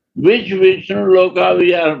 Which Vishnu Loka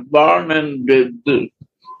we are born and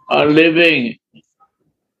are living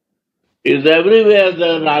is everywhere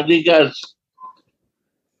the Radhikas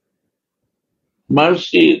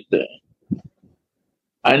mercy is there.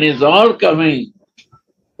 And it's all coming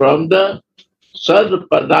from the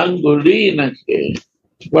Sadpadanguli Nake.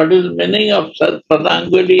 What is the meaning of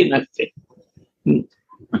Sadpadanguli Nake?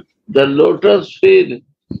 The lotus feet,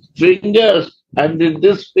 fingers, and in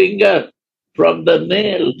this finger from the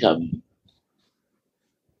nail coming.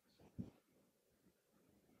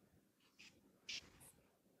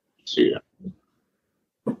 See.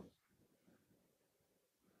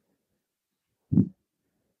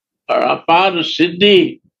 Apar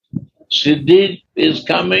Siddhi. Siddhi is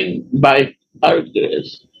coming by her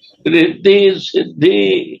grace. Riddhi,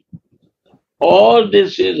 Siddhi. All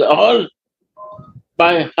this is all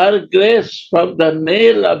by her grace from the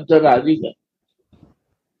nail of the Radhika.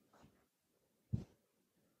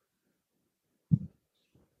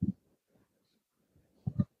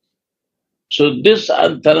 So this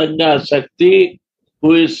Antaranga Shakti,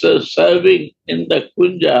 who is serving in the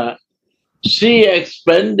Kunja, she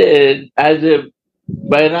expanded as a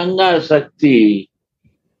Vairanga Shakti,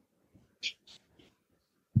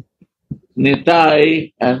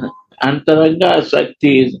 Nitai, and Antaranga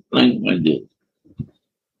Shakti is languages.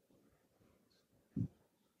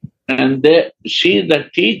 And she is the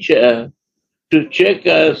teacher to check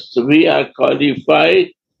us we are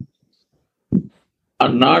qualified or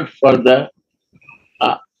not for the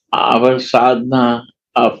our sadhana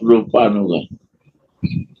of Rupanuga.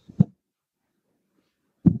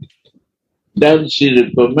 Then she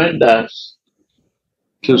recommends us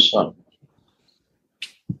to some.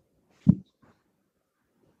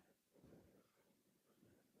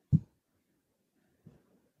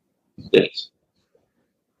 Yes.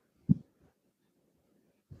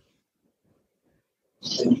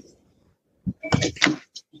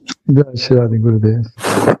 Jai Shri Radha Gurudev.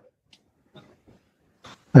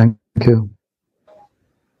 Thank you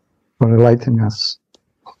for enlightening us.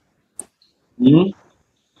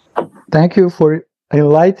 Thank you for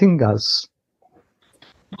enlightening us.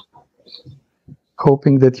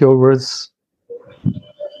 Hoping that your words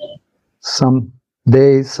some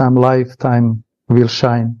day, some lifetime will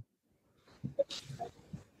shine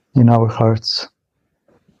in our hearts.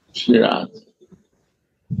 Shri Radha.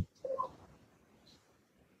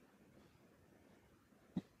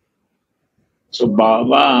 So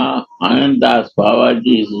Baba, Anandas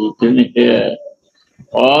Babaji is written here,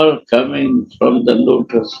 all coming from the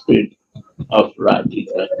lotus feet of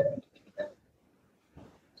Radhika.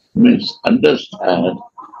 Means understand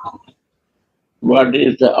what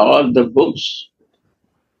is all the books.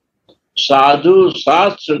 Sadhu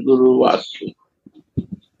Sastra Guru Vakya.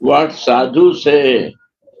 What Sadhu say,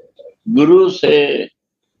 Guru say,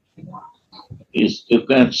 is you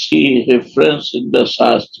can see reference in the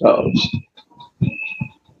Shastra also.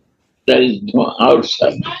 There is no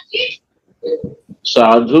outside.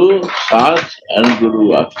 Sadhu, Sat, and Guru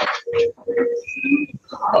Vakya.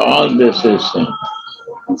 All this is same.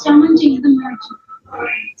 Someone changed the magic.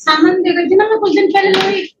 Someone they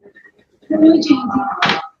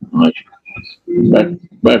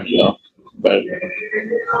but yeah, but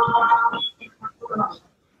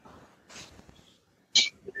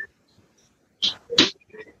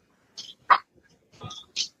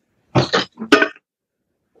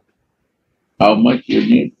how much you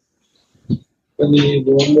need? 20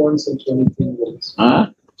 warm ones and 20 thin ones.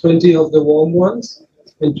 Huh? 20 of the warm ones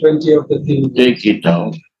and 20 of the thin ones. Take it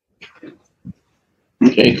out.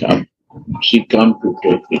 Take up. She come to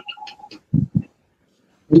take it.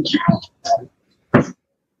 Which?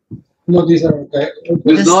 No, these are okay.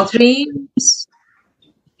 The streams.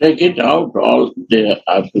 Take it out. All they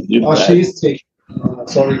have to give Oh, back. she is taking.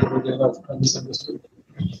 Sorry, I misunderstood.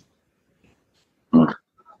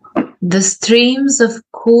 The streams of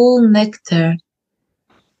cool nectar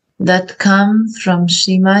that come from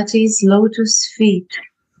Srimati's lotus feet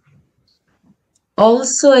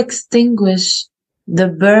also extinguish the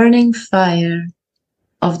burning fire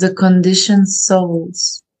of the conditioned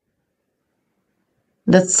souls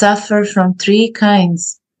that suffer from 3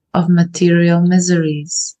 kinds of material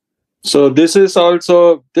miseries. So this is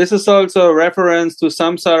also a reference to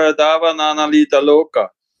Samsara Davananalita Loka.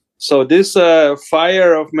 So this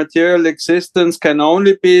fire of material existence can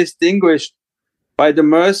only be extinguished by the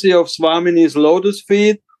mercy of Swamini's lotus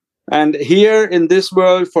feet. And here in this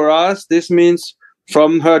world for us, this means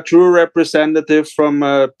from her true representative, from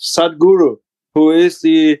Sadguru, who is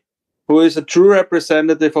a true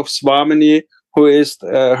representative of Swamini, who is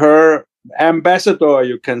her ambassador,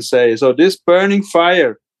 you can say. So this burning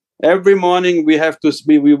fire, every morning we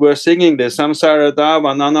were singing this, Samsara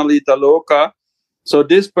Davananalita Loka. So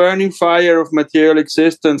this burning fire of material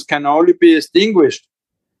existence can only be extinguished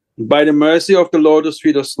by the mercy of the lotus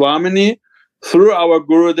feet of Swamini. through our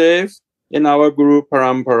Gurudev in our Guru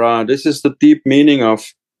Parampara. This is the deep meaning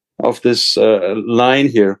of this line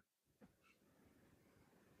here.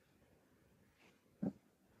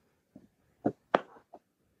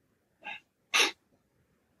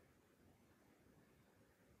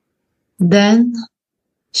 Then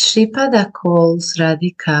Shripada calls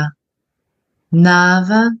Radhika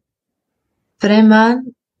Nava Premanubhava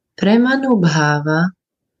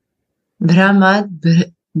Brahmad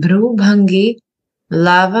Brubhangi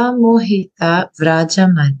Lava Mohita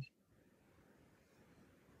Vrajamani.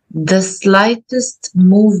 The slightest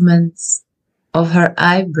movements of her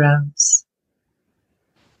eyebrows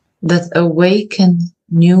that awaken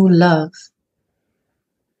new love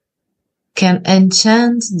can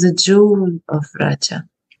enchant the jewel of Raja.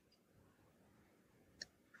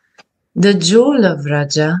 The jewel of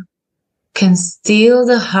Raja can steal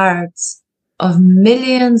the hearts of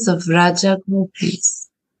millions of Raja gopis.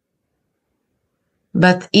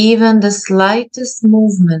 But even the slightest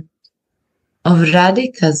movement of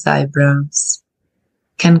Radhika's eyebrows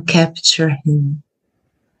can capture him.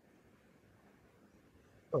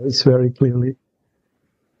 It's very clearly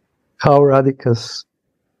how Radhika's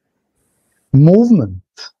movement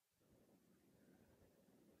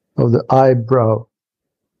of the eyebrow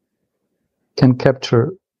can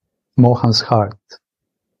capture Mohan's heart.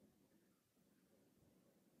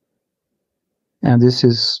 And this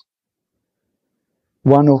is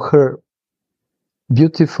one of her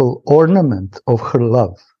beautiful ornament of her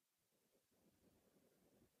love.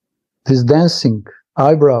 These dancing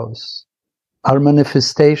eyebrows are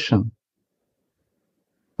manifestation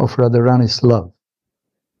of Radharani's love,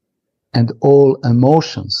 and all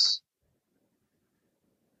emotions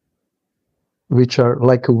which are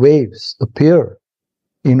like waves appear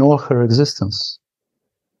in all her existence.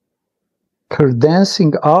 Her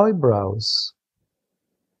dancing eyebrows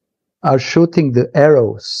are shooting the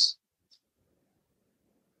arrows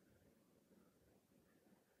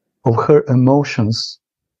of her emotions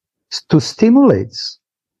to stimulate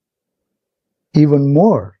even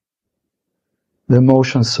more the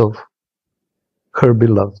emotions of her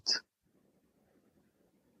beloved.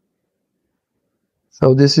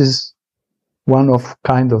 So this is one of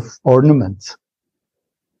kind of ornament.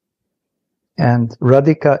 And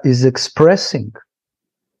Radhika is expressing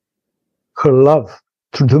her love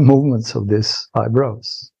through the movements of these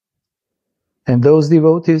eyebrows. And those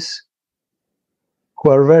devotees who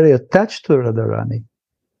are very attached to Radharani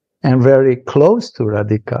and very close to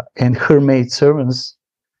Radhika and her maid servants,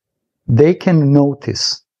 they can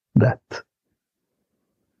notice that.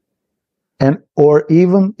 And or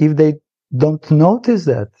even if they don't notice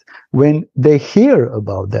that, when they hear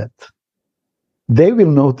about that, they will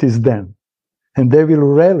notice then, and they will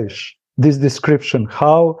relish this description,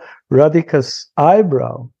 how Radhika's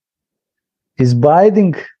eyebrow is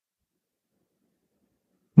biting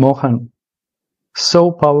Mohan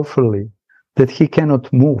so powerfully that he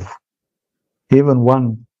cannot move even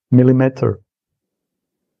 1 millimeter.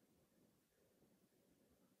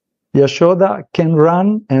 Yashoda can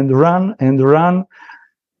run and run and run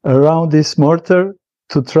around this mortar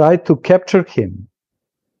to try to capture him.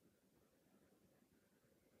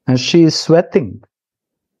 And she is sweating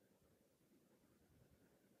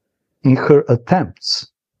in her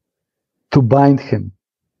attempts to bind him.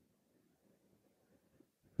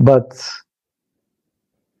 But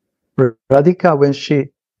Radhika, when she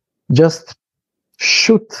just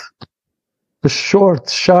shoot a short,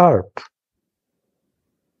 sharp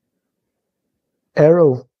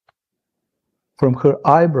arrow from her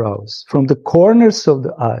eyebrows, from the corners of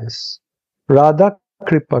the eyes, Radha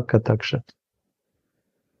Kripa Kataksha,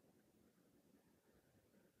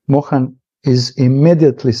 Mohan is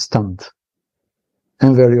immediately stunned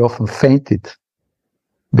and very often fainted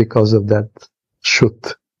because of that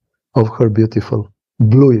shoot of her beautiful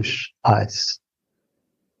bluish eyes.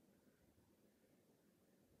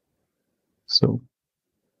 So,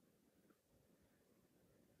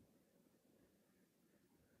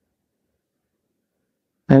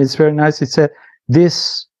 and it's very nice. It said,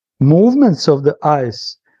 these movements of the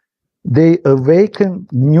eyes, they awaken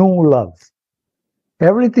new love.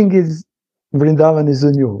 Everything is, Vrindavan is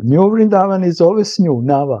a new. New Vrindavan is always new,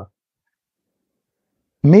 Nava.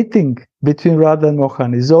 Meeting between Radha and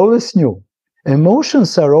Mohan is always new.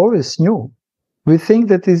 Emotions are always new. We think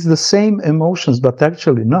that it's the same emotions, but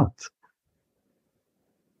actually not.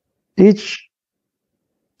 Each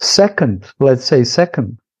second, let's say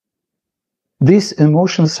second, these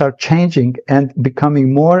emotions are changing and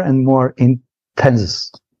becoming more and more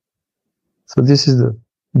intense. So this is the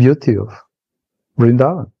beauty of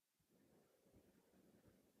Vrindavan.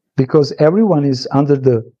 Because everyone is under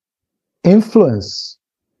the influence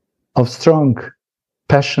of strong,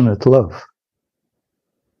 passionate love,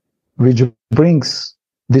 which brings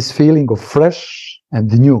this feeling of fresh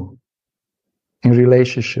and new in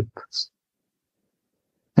relationships.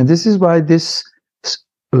 And this is why these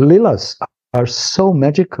lilas are so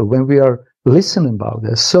magical when we are listening about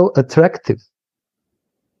them, so attractive.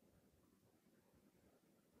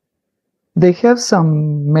 They have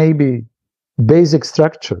some maybe basic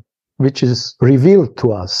structure which is revealed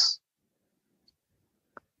to us.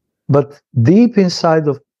 But deep inside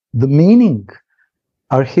of the meaning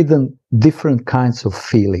are hidden different kinds of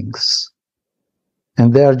feelings.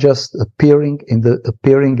 And they are just appearing in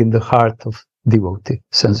the heart of devotee,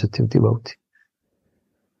 sensitive devotee.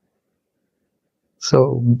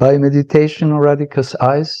 So by meditation on Radhika's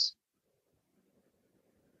eyes,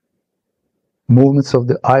 movements of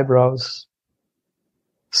the eyebrows,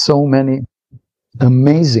 so many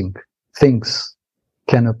amazing things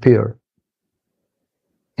can appear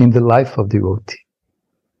in the life of devotee.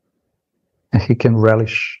 And he can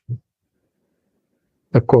relish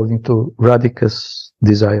according to Radhika's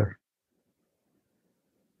desire.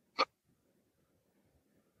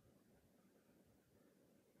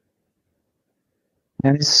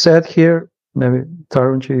 And it's said here, maybe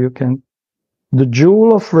Tarunji, you can, the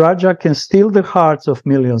jewel of Raja can steal the hearts of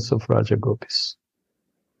millions of Raja Gopis.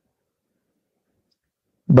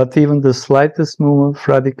 But even the slightest movement of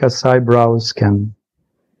Radhika's eyebrows can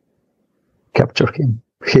capture him.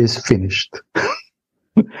 He is finished.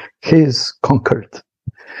 He is conquered.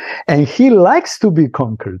 And he likes to be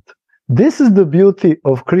conquered. This is the beauty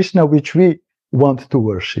of Krishna which we want to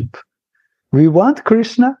worship. We want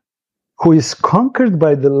Krishna who is conquered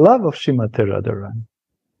by the love of Srimati Radharani.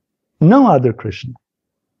 No other Krishna.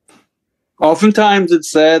 Oftentimes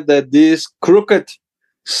it's said that these crooked,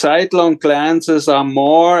 sidelong glances are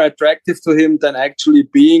more attractive to him than actually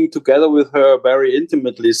being together with her very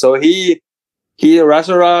intimately. So he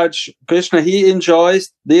Rasaraj, Krishna, he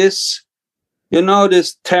enjoys this,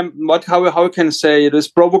 this how can I say, this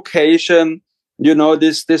provocation,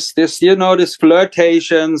 this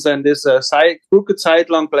flirtations and this crooked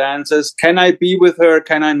sidelong glances. Can I be with her?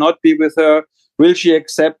 Can I not be with her? Will she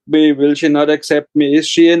accept me? Will she not accept me? Is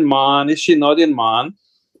she in man? Is she not in man?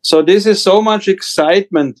 So this is so much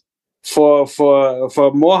excitement for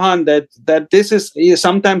Mohan that this is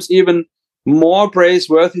sometimes even more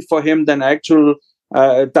praiseworthy for him than actual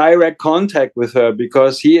direct contact with her,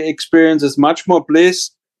 because he experiences much more bliss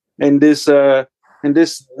in this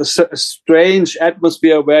strange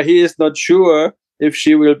atmosphere where he is not sure if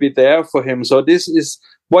she will be there for him. So this is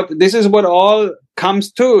what all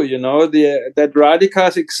comes to, that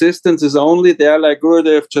Radhika's existence is only there, like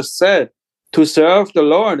Gurudev just said, to serve the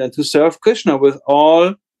Lord and to serve Krishna with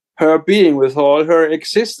all her being, with all her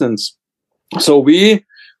existence. So we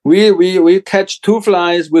catch two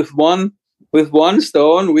flies with one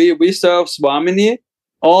stone. We serve Swamini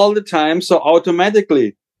all the time. So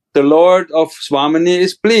automatically the Lord of Swamini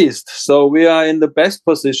is pleased. So we are in the best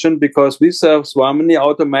position because we serve Swamini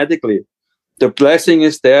automatically. The blessing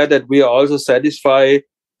is there that we also satisfy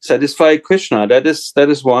Krishna. That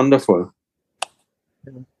is wonderful.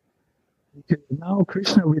 Now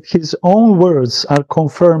Krishna with his own words are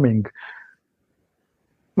confirming.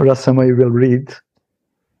 Rasamai will read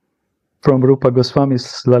from Rupa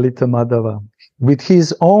Goswami's Lalita Madhava. With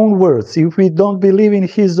his own words. If we don't believe in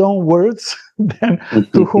his own words, then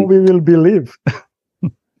to whom we will believe?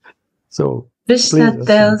 So Krishna please,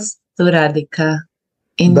 tells to Radhika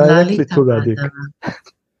in directly Lalita to Radhika. Madhava,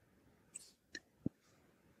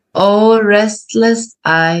 "O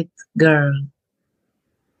restless-eyed girl,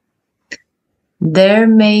 there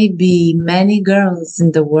may be many girls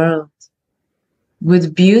in the world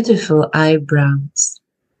with beautiful eyebrows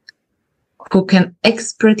who can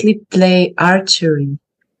expertly play archery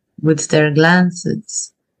with their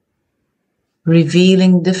glances,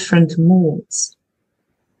 revealing different moods.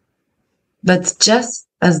 But just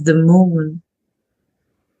as the moon,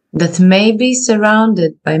 that may be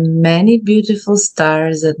surrounded by many beautiful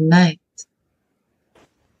stars at night,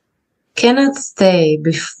 cannot stay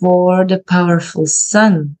before the powerful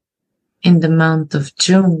sun in the month of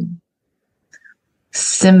June,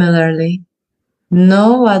 similarly,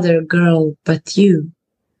 no other girl but you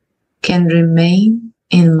can remain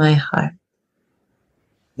in my heart."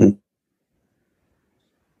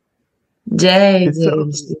 Jai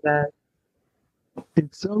Jai Shiva.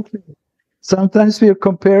 It's so clear. Sometimes we are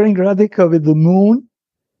comparing Radhika with the moon,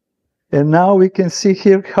 and now we can see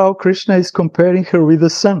here how Krishna is comparing her with the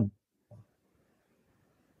sun.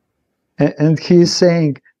 And he is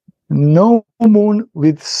saying, no moon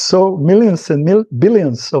with so millions and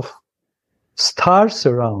billions of stars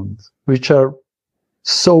around, which are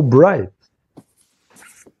so bright,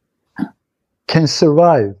 can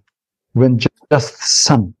survive when just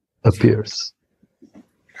sun appears.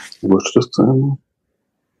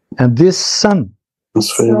 And this sun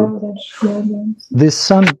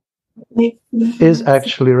is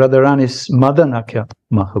actually Radharani's Madanakya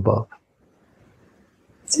Mahabhav.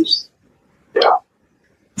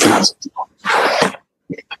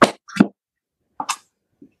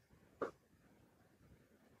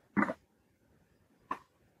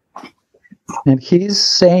 And he is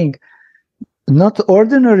saying, not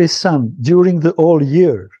ordinary sun during the whole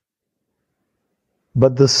year,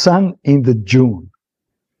 but the sun in the June.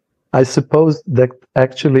 I suppose that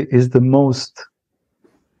actually is the most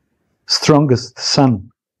strongest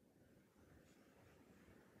sun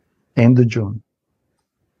in the June.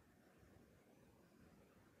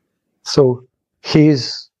 So he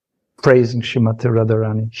is praising Srimati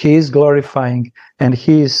Radharani. He is glorifying, and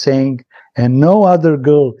he is saying, and no other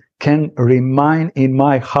girl can remain in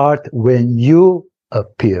my heart when you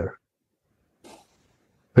appear,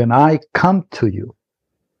 when I come to you.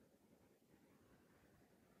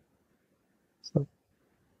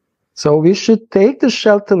 So we should take the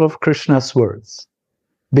shelter of Krishna's words,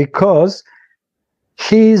 because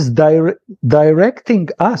he is directing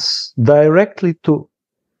us directly to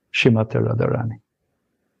Srimati Radharani.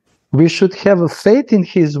 We should have a faith in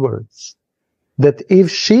his words, that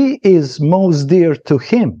if she is most dear to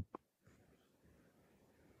him,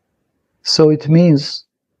 so it means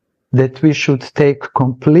that we should take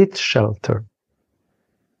complete shelter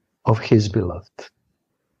of his beloved,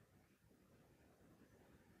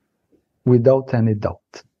 without any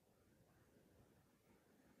doubt.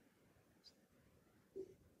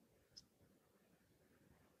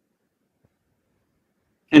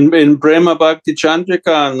 In Prema Bhakti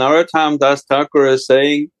Chandrika, Narottam Das Thakur is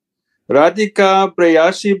saying, Radhika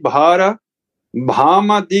Prayasi Bhara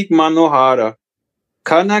Bhama Dik Manohara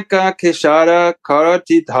Kanaka Keshara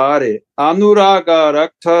Karati Dhare Anuraga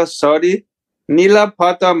Rakta Sari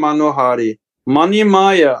Nilapata Manohari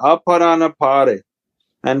Manimaya Aparana Pare.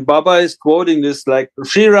 And Baba is quoting this like,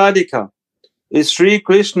 Sri Radhika is Sri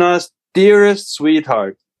Krishna's dearest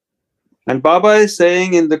sweetheart. And Baba is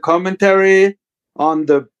saying in the commentary on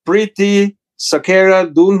the Priti Sakera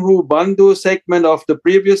Dunhu Bandhu segment of the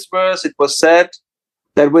previous verse, it was said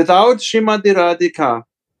that without Srimati Radhika,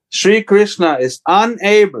 Sri Krishna is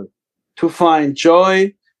unable to find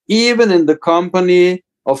joy even in the company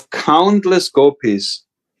of countless gopis.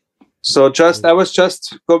 So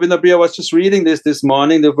Govinda Priya was just reading this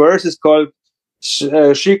morning. The verse is called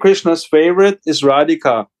Sri Krishna's favorite is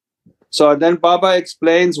Radhika. So then Baba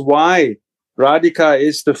explains why Radhika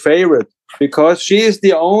is the favorite. Because she is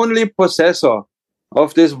the only possessor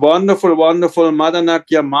of this wonderful, wonderful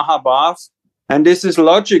Madanakya Mahabhav. And this is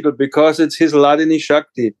logical because it's his Ladini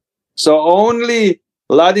Shakti. So only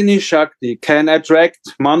Ladini Shakti can attract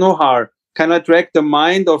Manohar, can attract the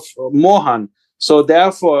mind of Mohan. So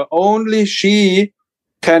therefore, only she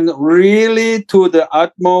can really to the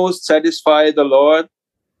utmost satisfy the Lord.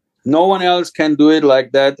 No one else can do it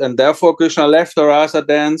like that. And therefore, Krishna left the Rasa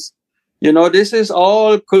dance. You know, this is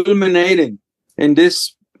all culminating in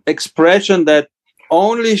this expression that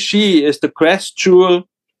only she is the crest jewel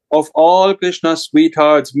of all Krishna's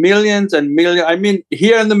sweethearts, millions and millions. I mean,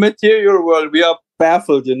 here in the material world, we are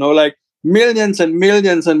baffled, you know, like millions and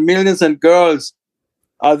millions and millions and girls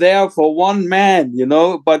are there for one man, you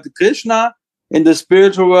know, but Krishna in the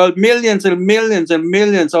spiritual world, millions and millions and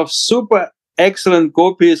millions of super excellent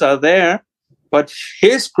gopis are there, but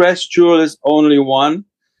his crest jewel is only one.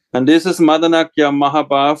 And this is Madanakya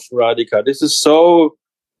Mahabhav Radhika. This is so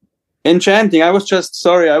enchanting. I was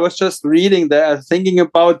just reading there, thinking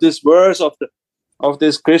about this verse of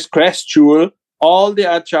this crest jewel. All the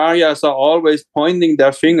acharyas are always pointing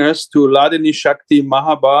their fingers to Ladini Shakti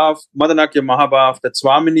Mahabhav, Madanakya Mahabhav, that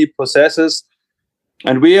Swamini possesses.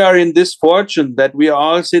 And we are in this fortune that we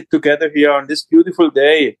all sit together here on this beautiful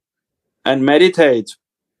day and meditate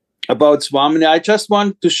about Swamini. I just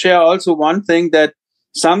want to share also one thing, that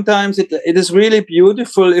sometimes it is really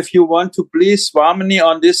beautiful if you want to please Swamini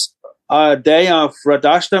on this day of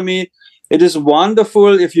Radhashtami. It is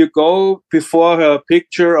wonderful if you go before her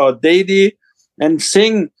picture or deity and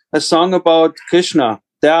sing a song about Krishna.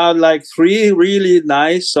 There are like 3 really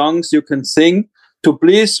nice songs you can sing to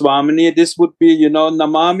please Swamini. This would be, you know,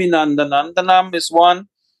 Namami Nandanandanam is one,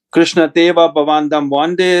 Krishna Deva Bhavandam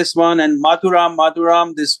Vande is one, and Madhuram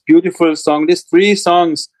Madhuram, this beautiful song. These 3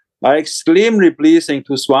 songs are extremely pleasing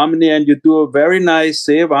to Swamini, and you do a very nice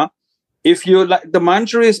seva. If you like, the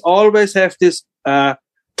manjaris always have this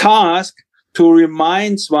task to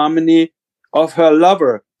remind Swamini of her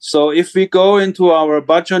lover. So if we go into our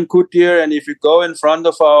bhajan kutir and if we go in front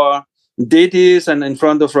of our deities and in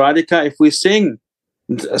front of Radhika, if we sing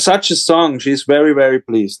such a song, she's very, very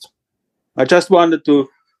pleased. I just wanted to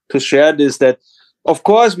share this, that of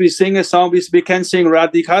course we sing a song, we can sing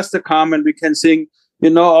Radhikastakam and we can sing,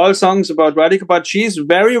 all songs about Radhika, but she's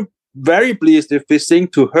very, very pleased if we sing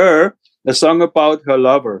to her a song about her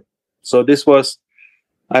lover. So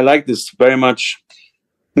I like this very much.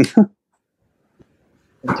 Thank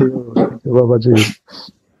you, Babaji.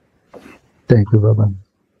 Thank you, Baba.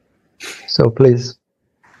 So please.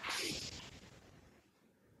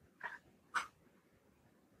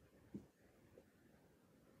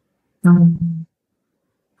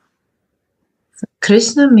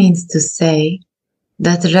 Krishna means to say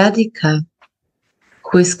that Radhika,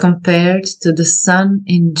 who is compared to the sun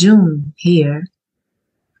in June here,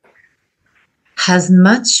 has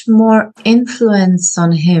much more influence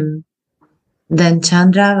on him than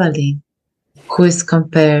Chandravali, who is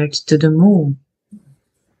compared to the moon,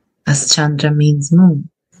 as Chandra means moon.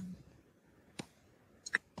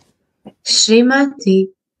 Srimati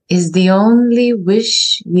is the only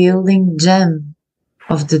wish-yielding gem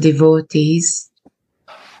of the devotees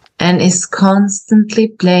and is constantly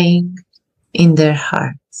playing in their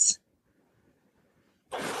hearts.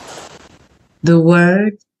 The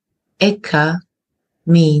word Eka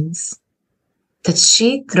means that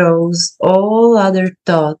she throws all other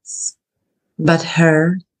thoughts but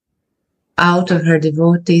her out of her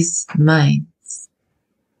devotees' minds.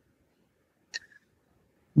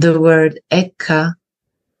 The word Eka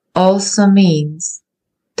also means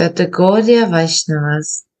that the Gaudiya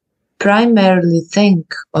Vaishnavas primarily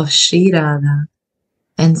think of Sri Radha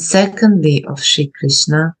and secondly of Sri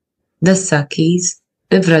Krishna, the Sakhis,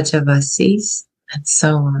 the Vrajavasis, and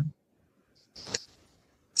so on.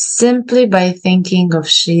 Simply by thinking of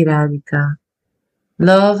Sri Radhika,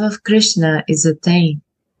 love of Krishna is attained.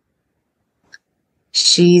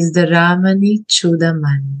 She is the Ramani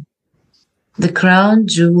Chudamani, the crown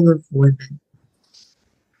jewel of women.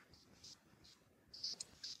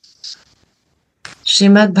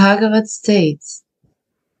 Srimad Bhagavat states,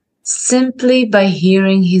 simply by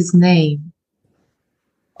hearing his name,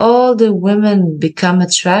 all the women become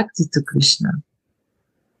attracted to Krishna.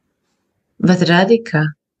 But Radhika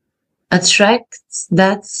attracts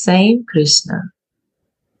that same Krishna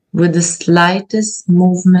with the slightest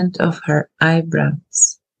movement of her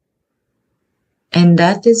eyebrows. And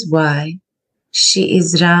that is why she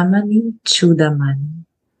is Ramani Chudamani.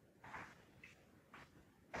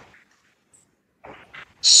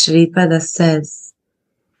 Shripada says,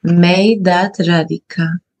 may that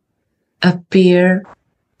Radhika appear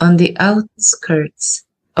on the outskirts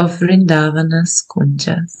of Vrindavana's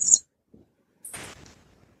kunjas.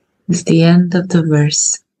 It's the end of the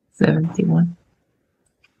verse 71.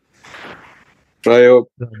 Prayog.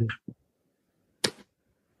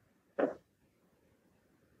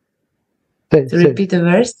 To repeat the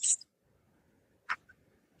verse.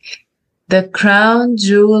 The crown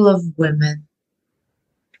jewel of women,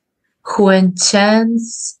 who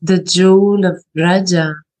enchants the jewel of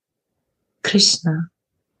Raja, Krishna,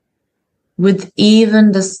 with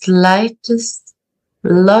even the slightest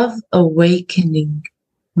love-awakening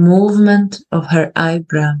movement of her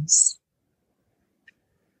eyebrows,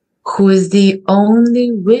 who is the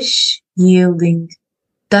only wish-yielding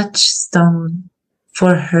touchstone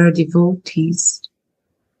for her devotees,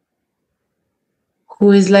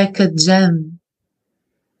 who is like a gem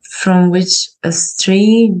from which a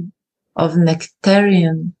stream of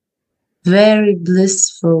nectarian, very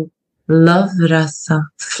blissful love rasa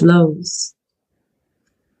flows,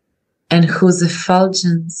 and whose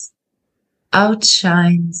effulgence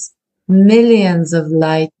outshines millions of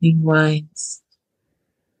lightning wines,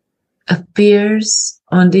 appears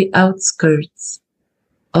on the outskirts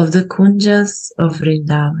of the kunjas of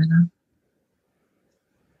Vrindavana.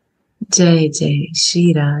 Jai Jai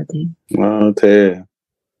Shri Radhe. Radhe.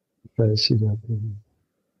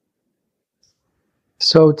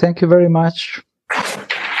 So thank you very much.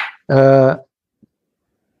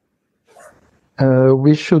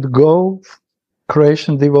 We should go.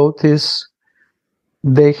 Croatian devotees,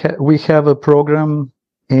 we have a program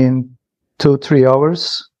in 2-3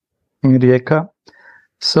 hours in Rijeka,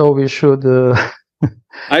 so we should.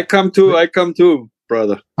 I come too,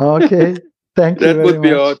 brother. Okay, thank you very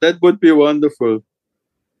much. That would be wonderful.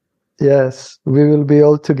 Yes, we will be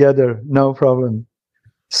all together, no problem.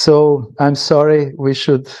 So I'm sorry, we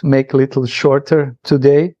should make a little shorter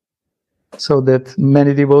today, so that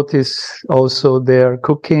many devotees also, they are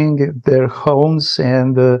cooking their homes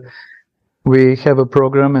and We have a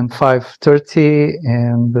program at 5:30,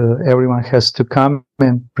 and everyone has to come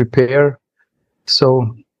and prepare.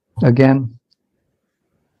 So, again,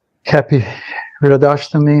 happy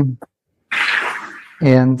Radhashtami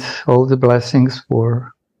and all the blessings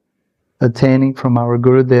for attaining from our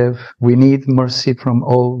Gurudev. We need mercy from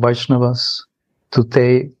all Vaishnavas to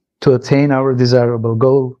attain our desirable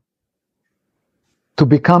goal, to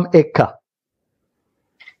become Eka.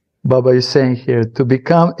 Baba is saying here, to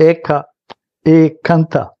become Eka,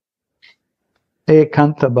 Ekanta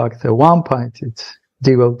Bhakta, one-pointed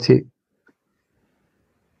devotee.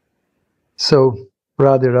 So,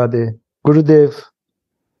 Radhe Radhe, Gurudev,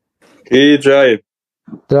 Ki Jai.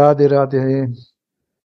 Radhe Radhe.